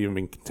 they could be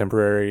even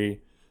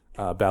contemporary,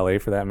 ballet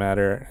for that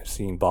matter. I've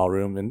seen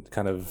ballroom and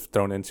kind of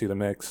thrown into the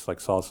mix, like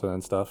salsa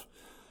and stuff.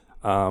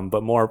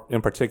 But more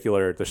in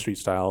particular, the street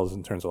styles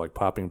in terms of like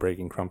popping,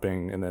 breaking,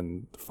 crumping, and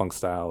then the funk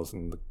styles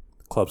and the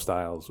club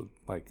styles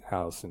like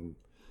house and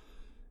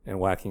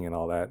whacking and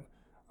all that.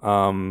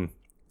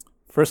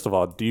 First of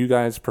all, do you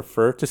guys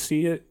prefer to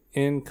see it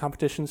in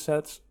competition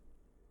sets,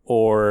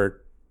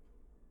 or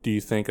do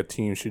you think a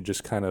team should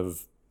just kind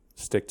of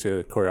stick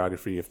to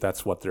choreography if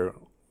that's what they're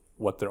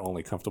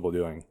only comfortable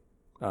doing?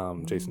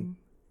 Jason?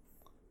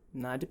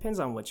 No, it depends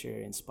on what you're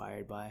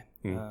inspired by.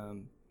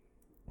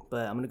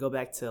 But I'm going to go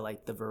back to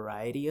like the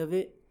variety of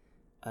it.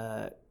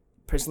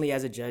 Personally,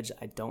 as a judge,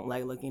 I don't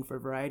like looking for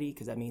variety,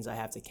 because that means I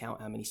have to count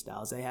how many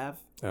styles they have.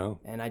 Oh.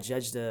 And I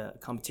judged a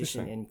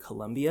competition in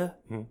Colombia,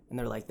 and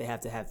they're like, they have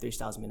to have 3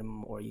 styles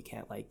minimum, or you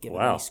can't like give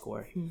them any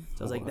score. So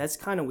I was like, that's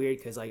kind of weird,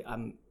 because like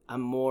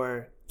I'm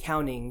more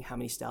counting how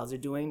many styles they're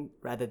doing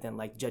rather than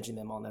like judging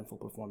them on their full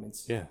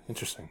performance. Yeah,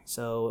 interesting.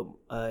 So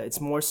it's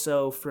more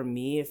so for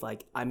me if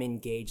like I'm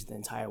engaged the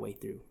entire way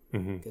through,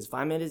 because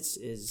 5 minutes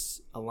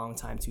is a long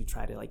time to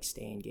try to like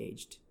stay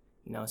engaged,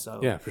 you know. So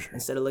yeah, for sure.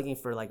 Instead of looking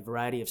for like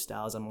variety of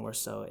styles, I'm more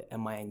so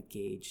am I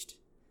engaged,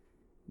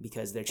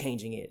 because they're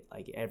changing it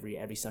like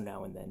every so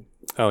now and then.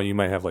 Oh, you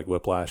might have like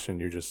whiplash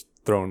and you're just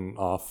thrown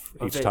off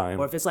each time.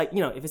 Or if it's like, you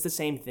know, if it's the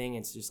same thing,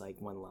 it's just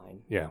like one line.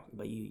 Yeah.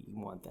 But you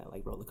want that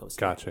like roller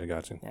coaster. Gotcha.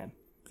 Yeah.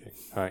 Okay.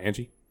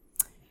 Angie?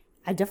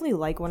 I definitely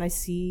like when I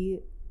see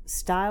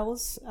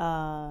styles,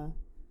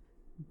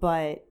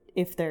 but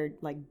if they're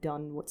like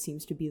done what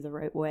seems to be the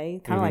right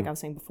way, kind of like I was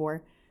saying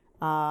before.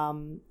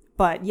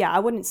 But yeah, I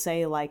wouldn't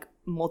say like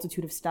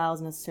multitude of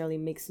styles necessarily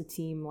makes the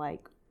team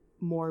like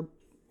more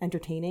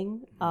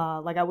entertaining.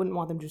 Like I wouldn't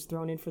want them just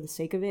thrown in for the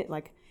sake of it.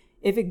 Like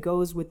if it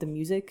goes with the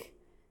music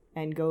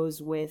and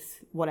goes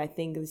with what I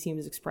think the team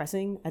is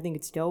expressing, I think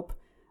it's dope.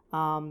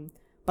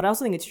 But I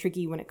also think it's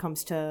tricky when it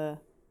comes to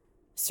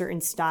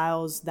certain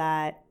styles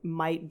that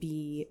might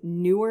be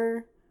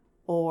newer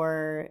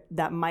or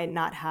that might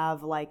not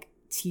have like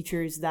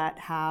teachers that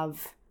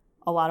have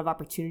a lot of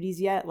opportunities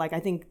yet. Like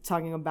I think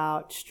talking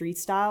about street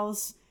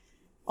styles,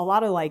 a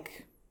lot of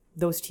like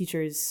those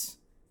teachers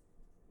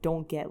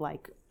don't get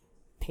like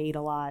paid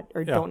a lot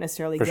or don't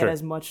necessarily get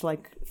as much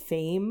like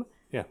fame.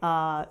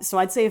 Yeah. So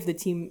I'd say if the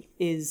team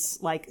is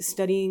like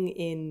studying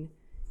in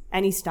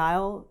any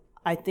style,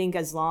 I think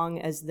as long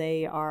as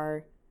they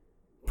are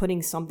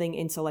putting something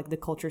into like the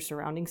culture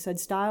surrounding said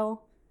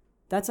style,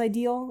 that's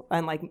ideal.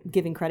 And like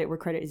giving credit where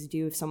credit is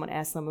due. If someone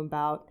asks them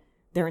about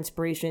their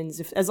inspirations,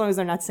 as long as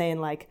they're not saying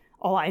like,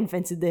 oh, I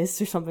invented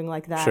this or something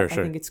like that, I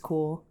think it's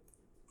cool.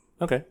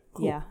 Okay,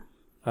 cool.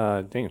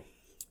 Yeah. Daniel?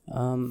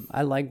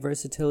 I like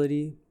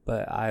versatility,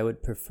 but I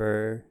would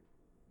prefer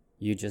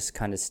you just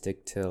kind of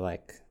stick to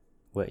like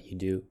what you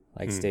do,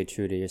 like stay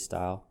true to your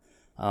style.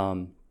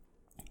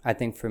 I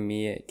think for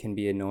me it can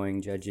be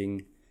annoying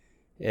judging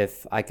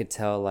if I could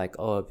tell like,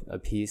 oh, a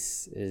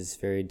piece is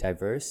very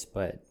diverse,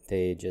 but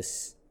they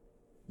just,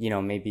 you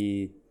know,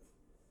 maybe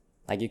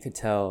like you could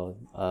tell,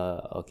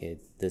 okay,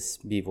 this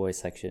b-boy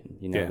section,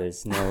 you know,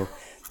 there's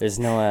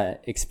no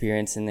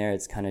experience in there.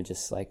 It's kind of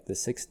just like the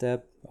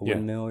 6-step, a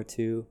windmill or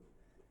two,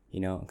 you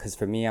know, because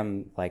for me,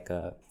 I'm like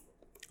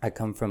I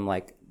come from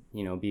like,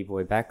 you know,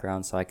 b-boy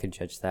background, so I could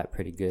judge that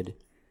pretty good.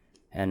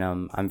 And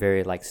I'm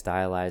very like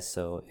stylized,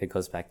 so it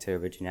goes back to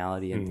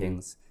originality and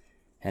things.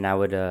 And I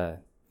would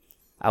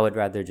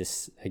rather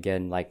just,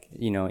 again, like,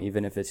 you know,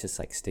 even if it's just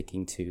like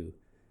sticking to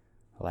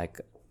like,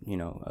 you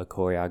know, a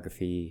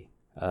choreography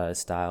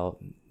style,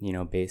 you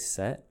know, base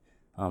set,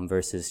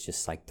 versus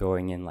just like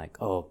throwing in like,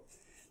 oh,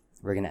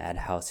 we're gonna add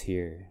house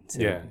here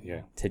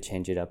to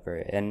change it up.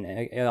 And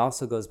it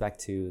also goes back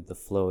to the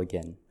flow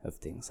again of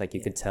things. Like you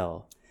could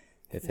tell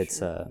if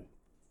it's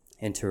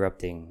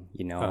interrupting,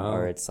 you know,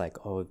 or it's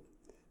like, oh,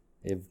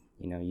 if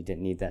you know you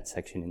didn't need that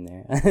section in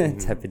there,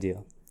 type of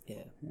deal.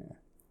 Yeah.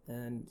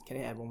 And can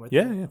I add one more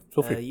thing? Yeah,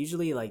 feel free.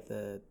 Usually like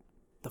the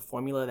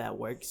formula that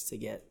works to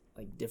get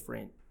like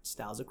different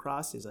styles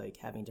across is like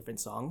having different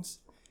songs.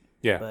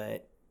 Yeah.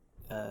 But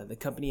the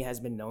company has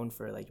been known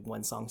for like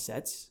one song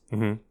sets.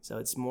 So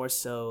it's more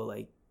so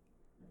like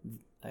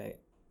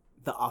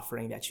the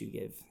offering that you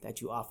give,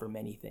 that you offer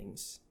many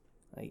things.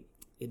 Like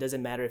it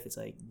doesn't matter if it's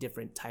like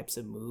different types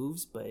of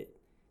moves, but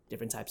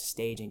different types of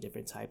staging,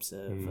 different types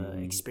of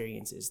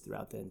experiences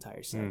throughout the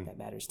entire set. That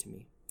matters to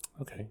me.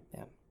 Okay.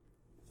 Yeah.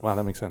 Wow,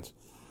 that makes sense.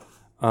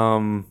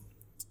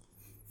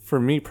 For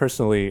me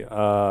personally,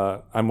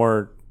 I've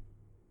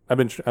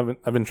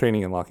been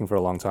training and locking for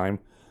a long time.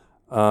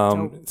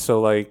 So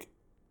like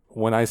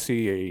when I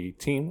see a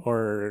team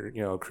or,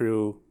 you know,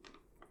 crew,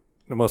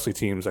 mostly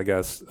teams, I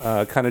guess,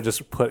 kind of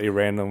just put a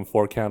random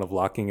 4 count of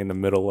locking in the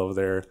middle of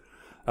their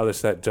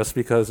set just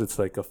because it's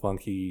like a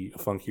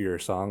funkier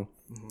song,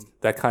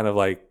 that kind of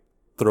like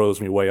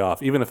throws me way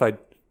off. Even if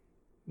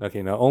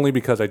only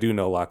because I do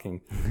know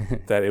locking,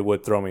 that it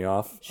would throw me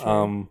off.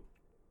 Sure.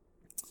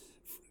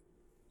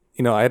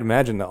 You know, I'd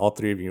imagine that all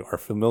 3 of you are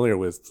familiar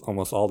with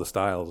almost all the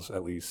styles,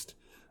 at least.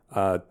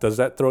 Does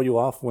that throw you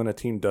off when a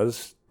team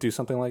does do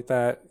something like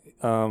that?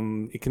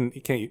 It can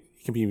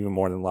be even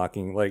more than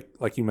locking.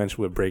 Like you mentioned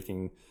with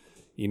breaking,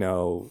 you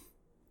know,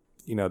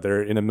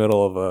 they're in the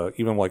middle of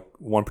even like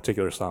one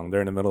particular song,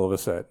 they're in the middle of a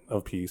set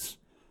of piece,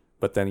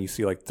 but then you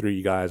see like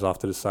 3 guys off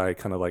to the side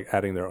kind of like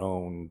adding their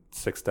own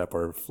 6-step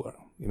or,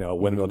 you know,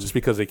 windmill just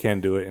because they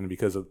can do it and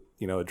because of,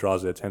 you know, it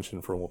draws the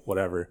attention from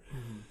whatever.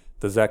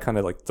 Does that kind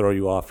of like throw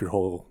you off your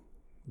whole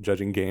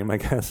judging game, I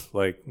guess?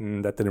 Like,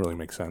 that didn't really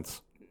make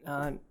sense.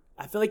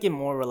 I feel like it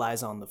more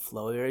relies on the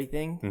flow of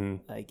everything.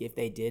 Like if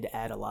they did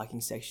add a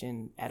locking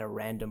section at a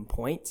random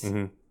point,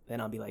 then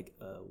I'll be like,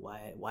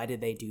 why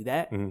did they do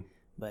that?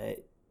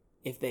 But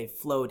if they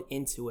flowed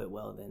into it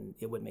well, then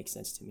it would make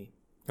sense to me.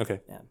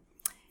 Okay.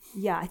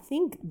 Yeah, I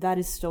think that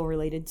is still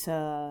related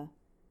to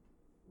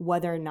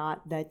whether or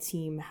not that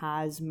team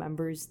has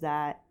members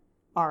that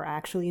are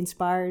actually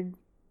inspired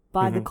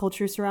by the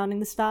culture surrounding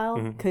the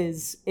style,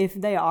 because if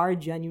they are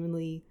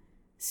genuinely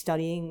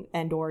studying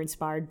and or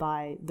inspired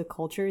by the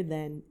culture,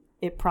 then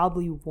it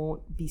probably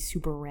won't be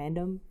super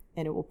random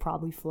and it will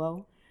probably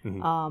flow.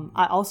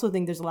 I also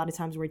think there's a lot of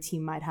times where a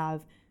team might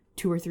have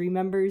 2 or 3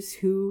 members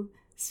who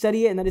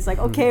study it, and then it's like,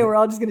 okay, we're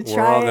all just gonna try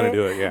We're all gonna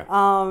do it, yeah.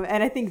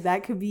 And I think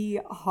that could be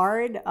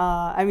hard.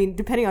 I mean,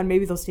 depending on,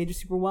 maybe they'll stage it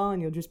super well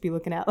and you'll just be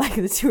looking at like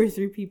the 2 or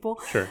 3 people.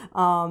 Sure.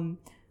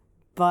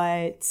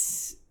 But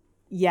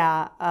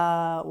yeah,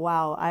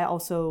 wow.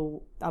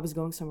 I was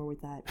going somewhere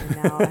with that,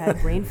 and now I had a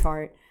brain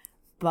fart.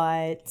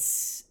 But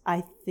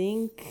I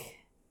think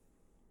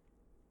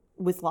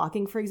with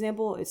locking, for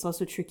example, it's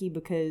also tricky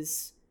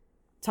because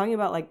talking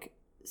about like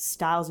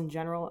styles in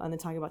general and then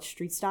talking about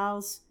street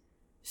styles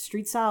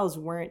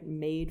weren't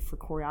made for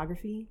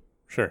choreography.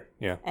 Sure,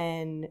 yeah.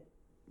 And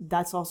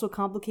that's also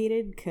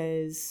complicated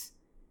because,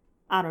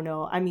 I don't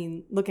know, I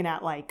mean, looking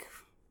at like,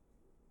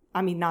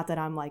 I mean, not that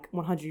I'm like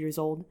 100 years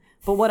old,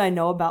 but what I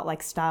know about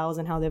like styles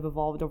and how they've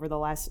evolved over the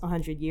last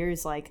 100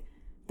 years, like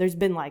there's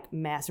been like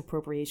mass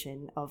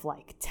appropriation of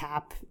like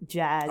tap,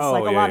 jazz,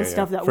 like a lot of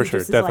stuff that for was sure,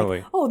 just definitely.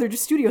 like, oh, they're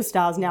just studio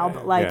styles now,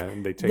 but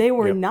like they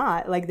were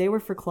not, like they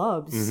were for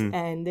clubs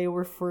and they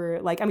were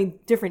for like, I mean,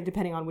 different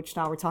depending on which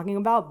style we're talking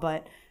about,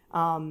 but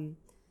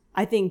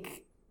I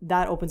think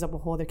that opens up a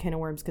whole other can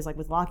of worms because like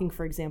with locking,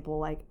 for example,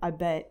 like I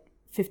bet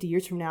 50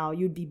 years from now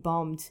you'd be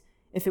bummed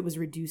if it was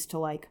reduced to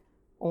like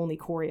only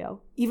choreo,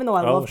 even though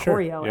I love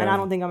choreo, and I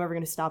don't think I'm ever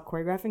going to stop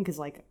choreographing because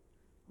like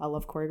I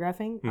love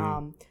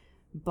choreographing.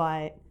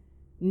 But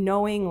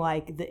knowing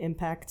like the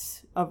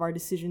impact of our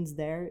decisions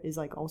there is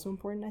like also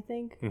important, I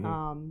think.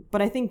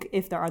 But I think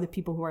if there are the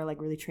people who are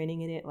like really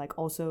training in it, like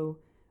also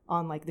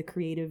on like the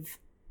creative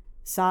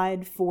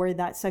side for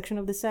that section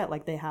of the set,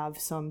 like they have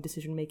some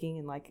decision making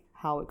and like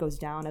how it goes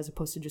down, as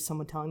opposed to just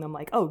someone telling them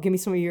like, oh, give me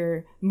some of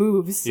your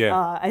moves.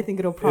 I think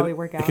it'll probably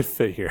work out. It could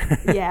fit here.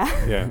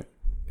 Yeah.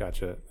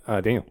 Gotcha.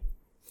 Daniel.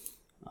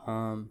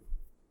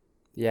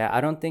 Yeah,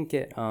 I don't think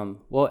it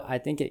well, I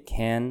think it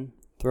can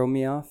throw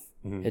me off.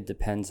 It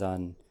depends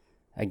on,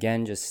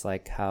 again, just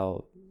like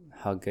how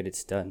good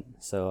it's done.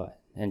 So,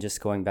 and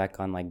just going back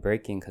on like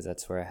breaking, because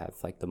that's where I have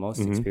like the most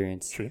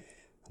experience. True.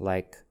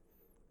 Like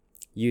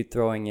you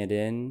throwing it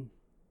in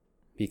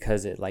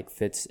because it like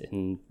fits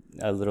in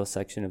a little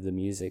section of the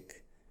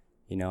music,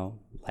 you know,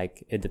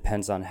 like it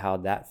depends on how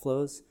that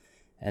flows.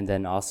 And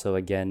then also,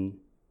 again,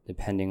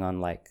 depending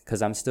on like,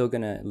 because I'm still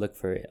gonna look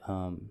for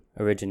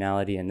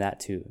originality in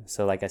that too.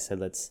 So like I said,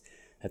 let's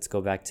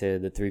go back to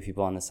the 3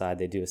 people on the side.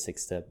 They do a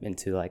 6-step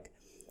into like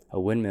a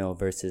windmill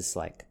versus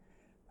like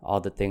all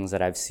the things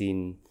that I've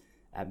seen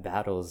at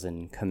battles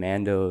and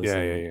commandos.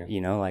 Yeah. You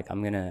know, like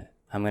I'm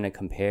gonna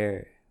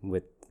compare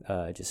with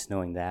just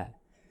knowing that.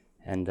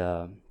 And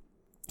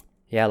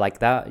yeah, like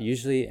that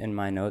usually in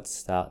my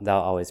notes that'll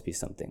always be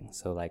something.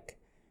 So like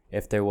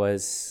if there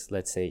was,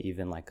 let's say,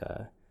 even like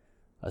a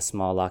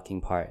small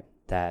locking part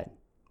that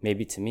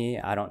maybe to me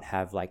I don't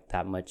have like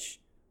that much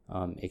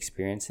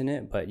experience in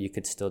it, but you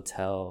could still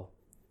tell,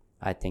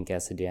 I think,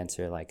 as a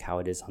dancer, like how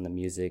it is on the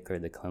music or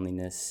the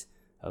cleanliness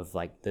of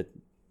like the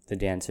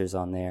dancers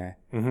on there,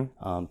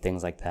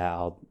 things like that.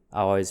 I'll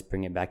always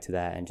bring it back to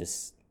that, and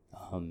just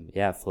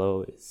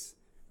flow is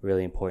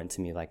really important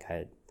to me. Like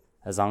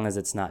as long as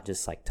it's not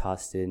just like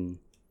tossed in,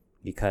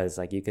 because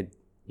like you could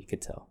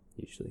tell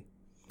usually.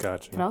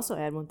 Gotcha. Can I also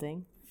add one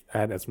thing?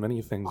 Add as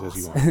many things as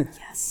you want.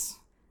 Yes.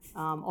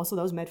 Also,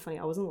 that was mad funny.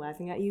 I wasn't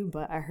laughing at you,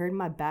 but I heard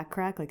my back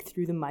crack like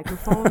through the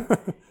microphone,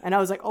 and I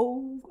was like,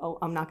 "Oh,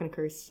 I'm not gonna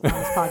curse on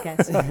this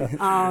podcast."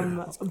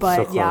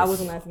 But So yeah, I close.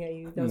 wasn't laughing at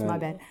you. That was my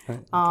bad.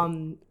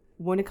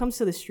 When it comes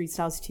to the street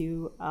styles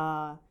too,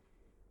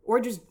 or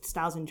just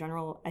styles in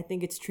general, I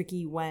think it's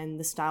tricky when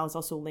the style is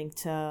also linked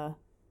to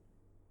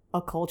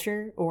a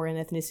culture or an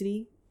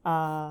ethnicity.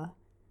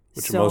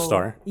 Which most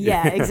are.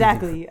 Yeah,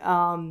 exactly.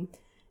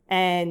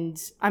 And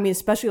I mean,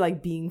 especially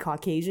like being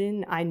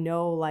Caucasian, I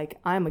know like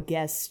I'm a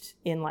guest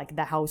in like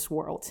the house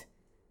world.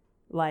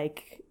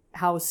 Like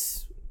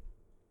house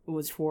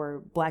was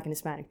for Black and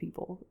Hispanic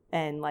people,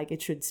 and like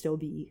it should still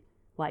be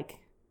like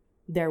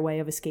their way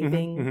of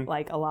escaping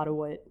like a lot of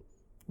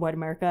what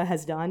America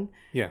has done.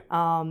 Yeah.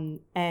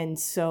 And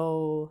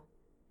so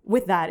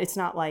with that, it's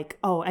not like,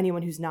 oh,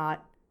 anyone who's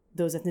not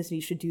those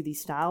ethnicities should do these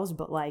styles,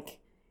 but like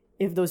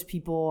if those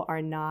people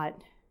are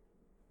not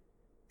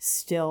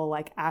still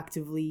like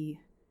actively,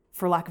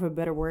 for lack of a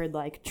better word,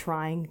 like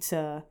trying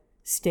to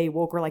stay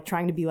woke or like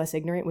trying to be less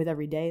ignorant with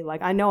every day.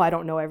 Like I know I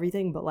don't know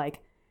everything, but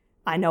like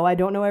I know I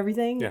don't know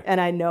everything,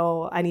 and I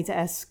know I need to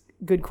ask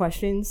good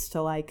questions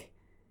to like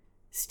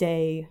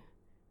stay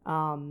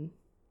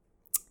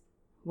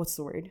what's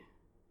the word,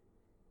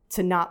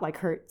 to not like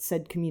hurt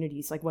said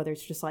communities, like whether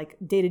it's just like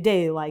day to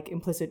day like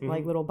implicit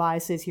like little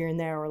biases here and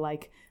there, or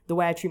like the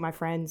way I treat my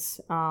friends.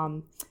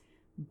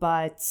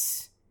 But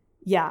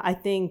yeah, I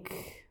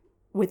think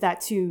with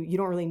that too, you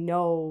don't really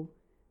know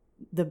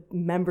the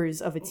members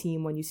of a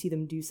team when you see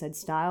them do said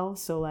style.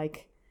 So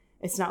like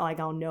it's not like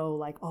I'll know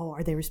like, oh,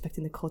 are they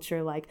respecting the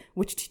culture? Like,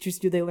 which teachers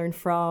do they learn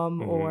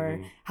from,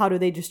 or how do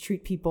they just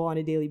treat people on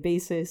a daily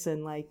basis?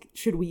 And like,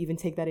 should we even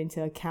take that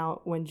into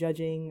account when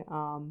judging?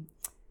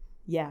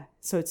 Yeah,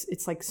 so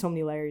it's like so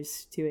many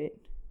layers to it.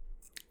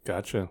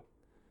 Gotcha.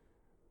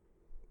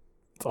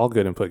 It's all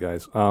good input,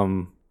 guys.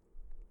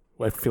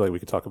 I feel like we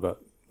could talk about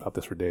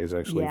this for days,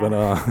 actually.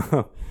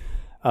 Yeah.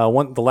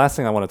 But the last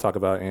thing I want to talk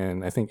about,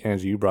 and I think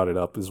Angie, you brought it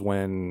up, is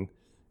when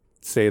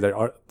say there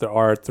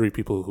are 3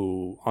 people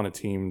who on a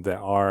team that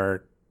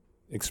are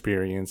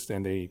experienced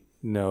and they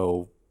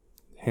know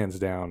hands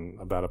down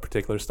about a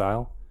particular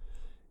style,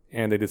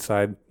 and they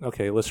decide,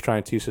 okay, let's try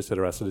and teach this to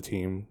the rest of the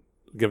team,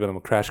 give them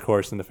a crash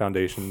course in the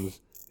foundations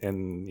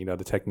and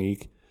the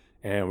technique,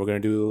 and we're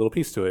going to do a little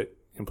piece to it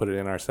and put it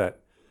in our set.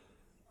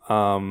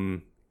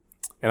 And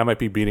I might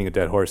be beating a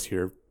dead horse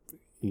here.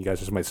 You guys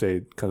just might say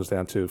it comes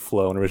down to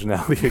flow and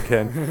originality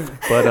again.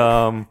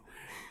 But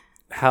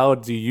how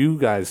do you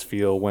guys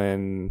feel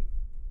when,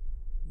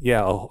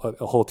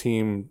 a whole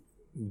team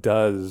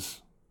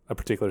does a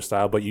particular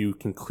style, but you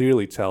can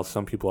clearly tell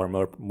some people are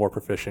more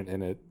proficient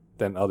in it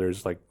than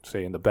others, like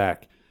say in the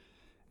back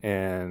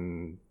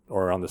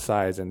or on the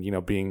sides,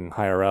 and being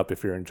higher up,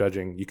 if you're in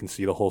judging, you can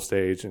see the whole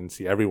stage and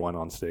see everyone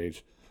on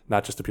stage,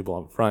 not just the people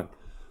in front.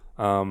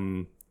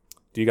 Do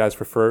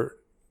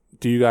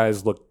you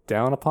guys look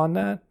down upon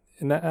that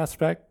in that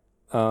aspect?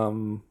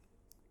 Or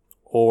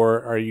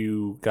are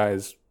you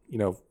guys,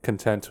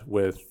 content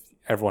with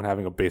everyone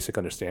having a basic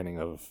understanding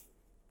of,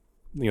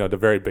 the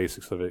very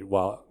basics of it,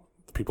 while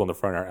the people in the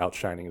front are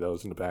outshining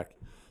those in the back?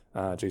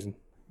 Jason?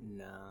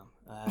 Nah.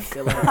 I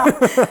feel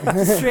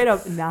like Straight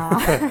up,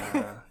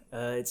 nah.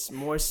 it's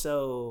more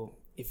so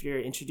if you're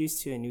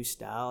introduced to a new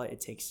style, it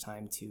takes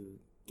time to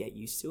get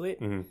used to it.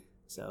 Mm-hmm.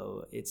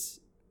 So it's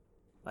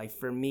like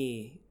for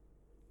me,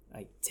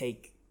 like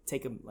take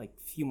a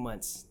few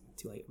months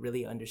to like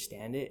really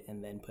understand it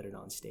and then put it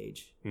on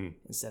stage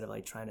instead of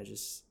like trying to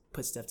just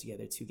put stuff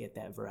together to get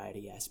that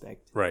variety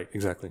aspect. Right,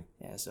 exactly.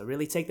 Yeah, so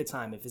really take the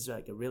time. If it's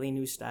like a really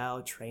new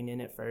style, train in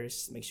it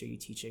first. Make sure you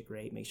teach it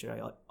great. Make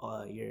sure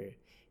all your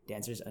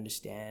dancers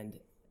understand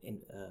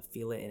and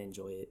feel it and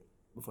enjoy it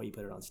before you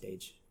put it on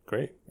stage.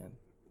 Great. Yeah.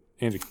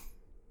 Angie?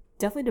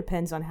 Definitely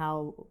depends on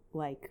how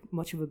like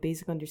much of a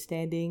basic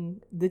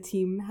understanding the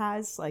team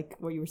has, like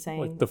what you were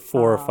saying. Like the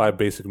 4 or 5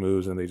 basic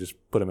moves, and they just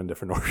put them in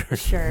different order.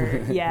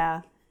 Sure,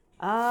 yeah.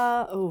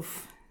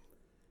 Oof.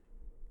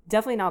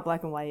 Definitely not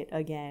black and white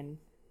again.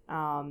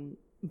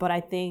 But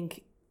I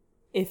think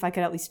if I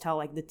could at least tell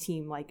like the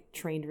team like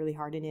trained really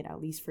hard in it,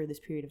 at least for this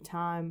period of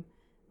time.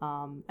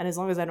 And as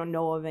long as I don't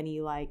know of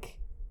any like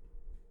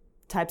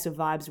types of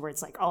vibes where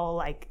it's like, oh,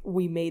 like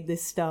we made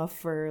this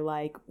stuff, or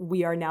like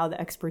we are now the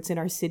experts in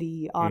our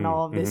city on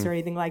all of this or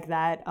anything like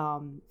that,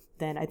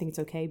 then I think it's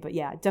okay. But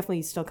yeah, it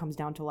definitely still comes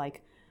down to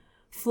like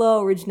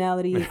flow,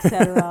 originality,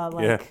 etc.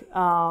 Like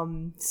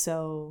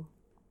so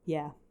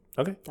yeah.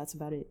 Okay. That's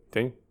about it.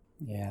 Dang.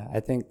 Yeah, I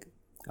think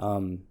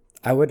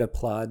I would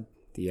applaud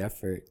the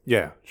effort.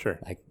 Yeah, sure.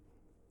 Like,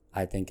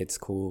 I think it's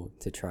cool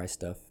to try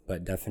stuff,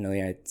 but definitely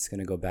it's going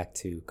to go back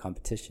to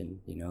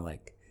competition,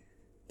 like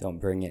don't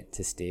bring it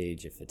to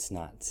stage if it's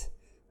not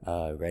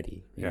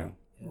ready. You know?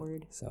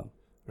 Word. So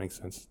makes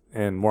sense.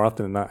 And more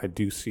often than not, I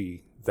do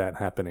see that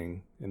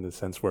happening in the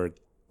sense where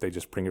they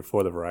just bring it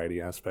for the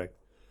variety aspect.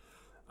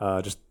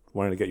 Just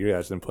wanted to get your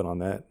guys' input on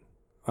that.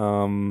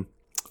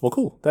 Well,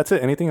 cool. That's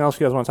it. Anything else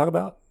you guys want to talk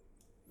about?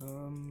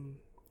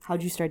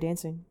 How'd you start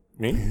dancing?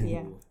 Me?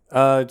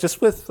 Yeah.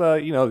 Just with,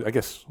 I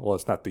guess, well,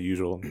 it's not the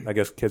usual. I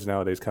guess kids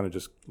nowadays kind of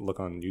just look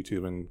on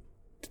YouTube and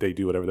they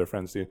do whatever their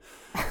friends do.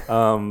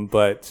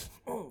 But,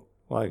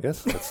 well, I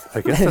guess that's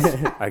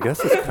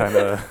kind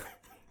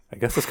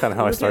of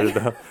how I started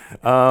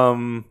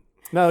though.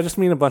 No, just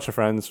me and a bunch of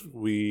friends.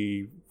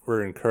 We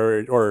were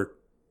encouraged, or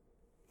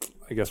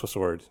I guess what's the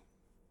word?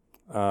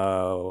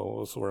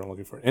 What's the word I'm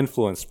looking for?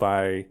 Influenced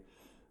by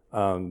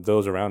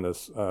those around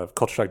us,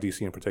 Culture Shock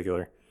DC in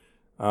particular.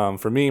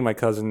 For me, my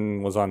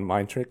cousin was on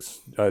Mind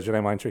Tricks,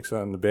 Jedi Mind Tricks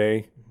on the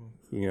Bay.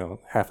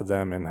 Half of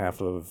them and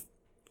half of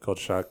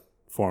Culture Shock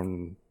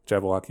formed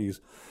Jabberwockies.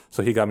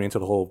 So he got me into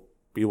the whole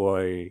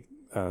B-boy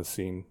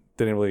scene.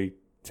 Didn't really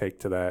take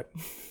to that.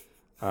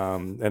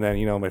 And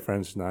then, my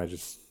friends and I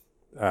just,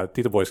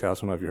 Tito Boy Scouts,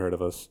 I don't know if you heard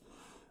of us.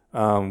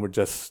 We're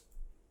just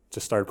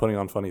started putting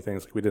on funny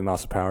things. Like we did an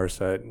Awesome Power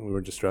set. And we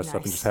were just dressed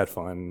up and just had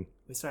fun.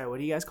 Wait, sorry, what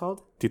are you guys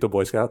called? Tito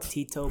Boy Scouts.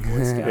 Tito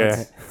Boy Scouts.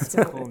 Yeah. That's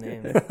a cool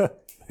name.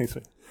 Thanks,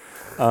 man.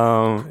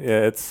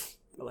 It's...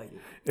 I like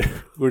it.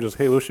 We're just,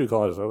 hey, what should we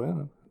call it? So,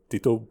 yeah,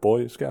 Tito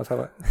Boy Scouts. How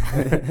about?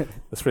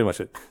 That's pretty much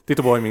it.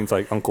 Tito Boy means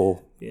like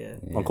uncle. Yeah.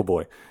 Uncle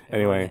boy.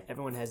 Anyway.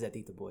 Everyone has that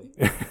Tito Boy.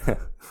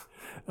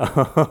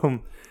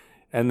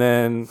 And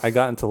then I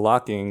got into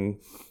locking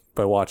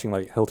by watching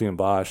like Hilton and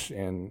Bosch,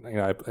 and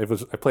I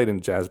played in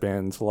jazz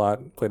bands a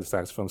lot, played the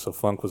saxophone, so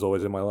funk was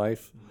always in my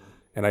life.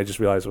 And I just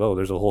realized,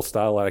 there's a whole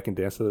style that I can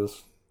dance to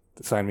this.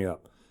 Sign me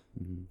up.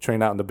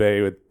 Trained out in the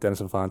Bay with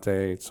Dennis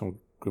Infante, some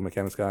Groove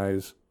Mechanics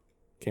guys.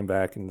 Came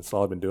back, and that's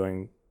all I've been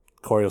doing.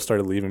 choreo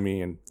started leaving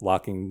me and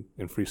locking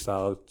and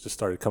freestyle just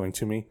started coming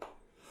to me.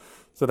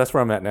 So that's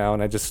where I'm at now.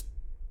 And I just,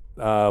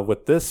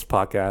 with this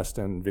podcast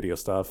and video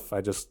stuff,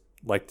 I just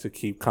like to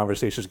keep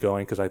conversations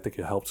going because I think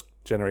it helps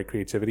generate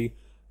creativity.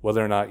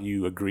 Whether or not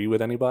you agree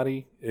with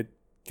anybody, it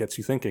gets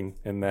you thinking.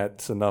 And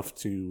that's enough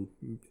to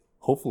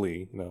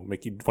hopefully,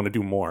 make you want to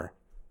do more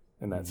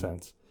in that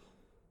sense.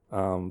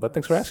 But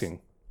thanks for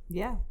asking.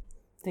 Yeah.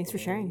 Thanks for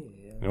sharing.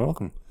 You're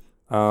welcome.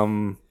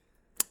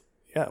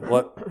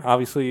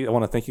 Obviously, I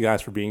want to thank you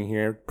guys for being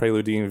here.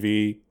 Prelude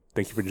DMV,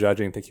 thank you for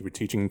judging. Thank you for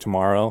teaching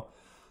tomorrow.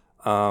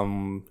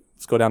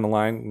 Let's go down the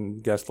line and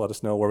you guys let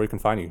us know where we can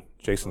find you.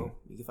 Jason.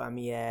 You can find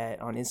me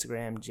on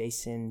Instagram,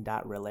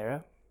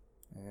 jason.rillera.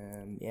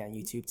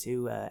 YouTube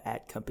too,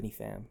 at Company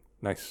Fam.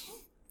 Nice.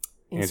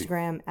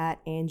 Instagram at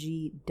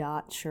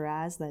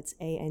Angie.Chiraz. That's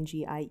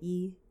ANGIE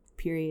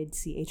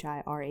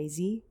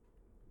 _CHIRAZ.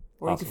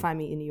 Or Awesome. you can find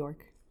me in New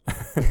York.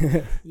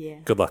 Yeah.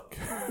 Good luck.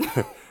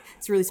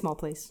 It's a really small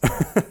place.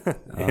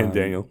 And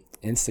Daniel.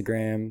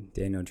 Instagram,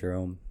 Daniel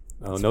Jerome.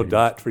 Oh, no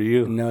dot for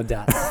you. No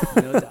dots.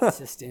 No dots.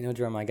 Just Daniel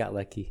Jerome. I got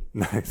lucky.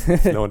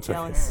 Nice. No one took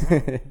Jealous.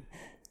 it.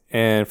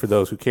 And for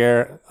those who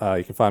care,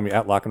 you can find me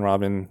at Lock and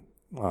Robin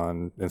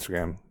on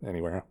Instagram,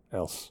 anywhere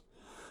else.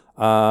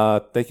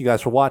 Thank you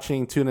guys for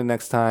watching. Tune in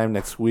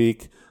next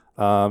week.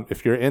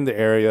 If you're in the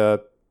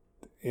area,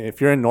 if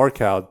you're in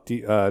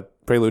NorCal,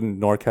 Prelude in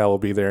NorCal will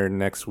be there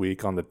next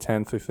week on the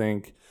 10th, I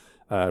think.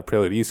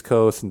 Prelude East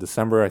Coast in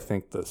December, I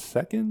think the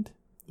 2nd.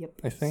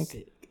 Yep. I think.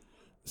 Sick.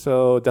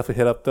 So definitely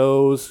hit up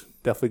those.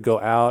 Definitely go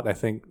out. I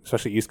think,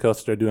 especially East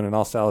Coast, they're doing an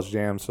all styles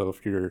jam. So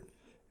if you're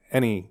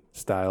any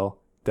style,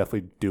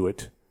 definitely do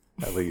it.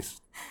 At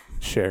least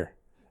share.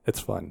 It's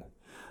fun.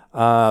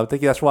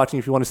 Thank you guys for watching.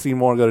 If you want to see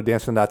more, go to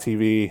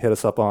dancefin.tv. Hit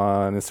us up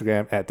on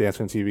Instagram at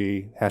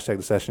dancefintv.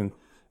 #thesession.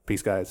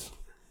 Peace, guys.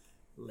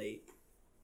 Late.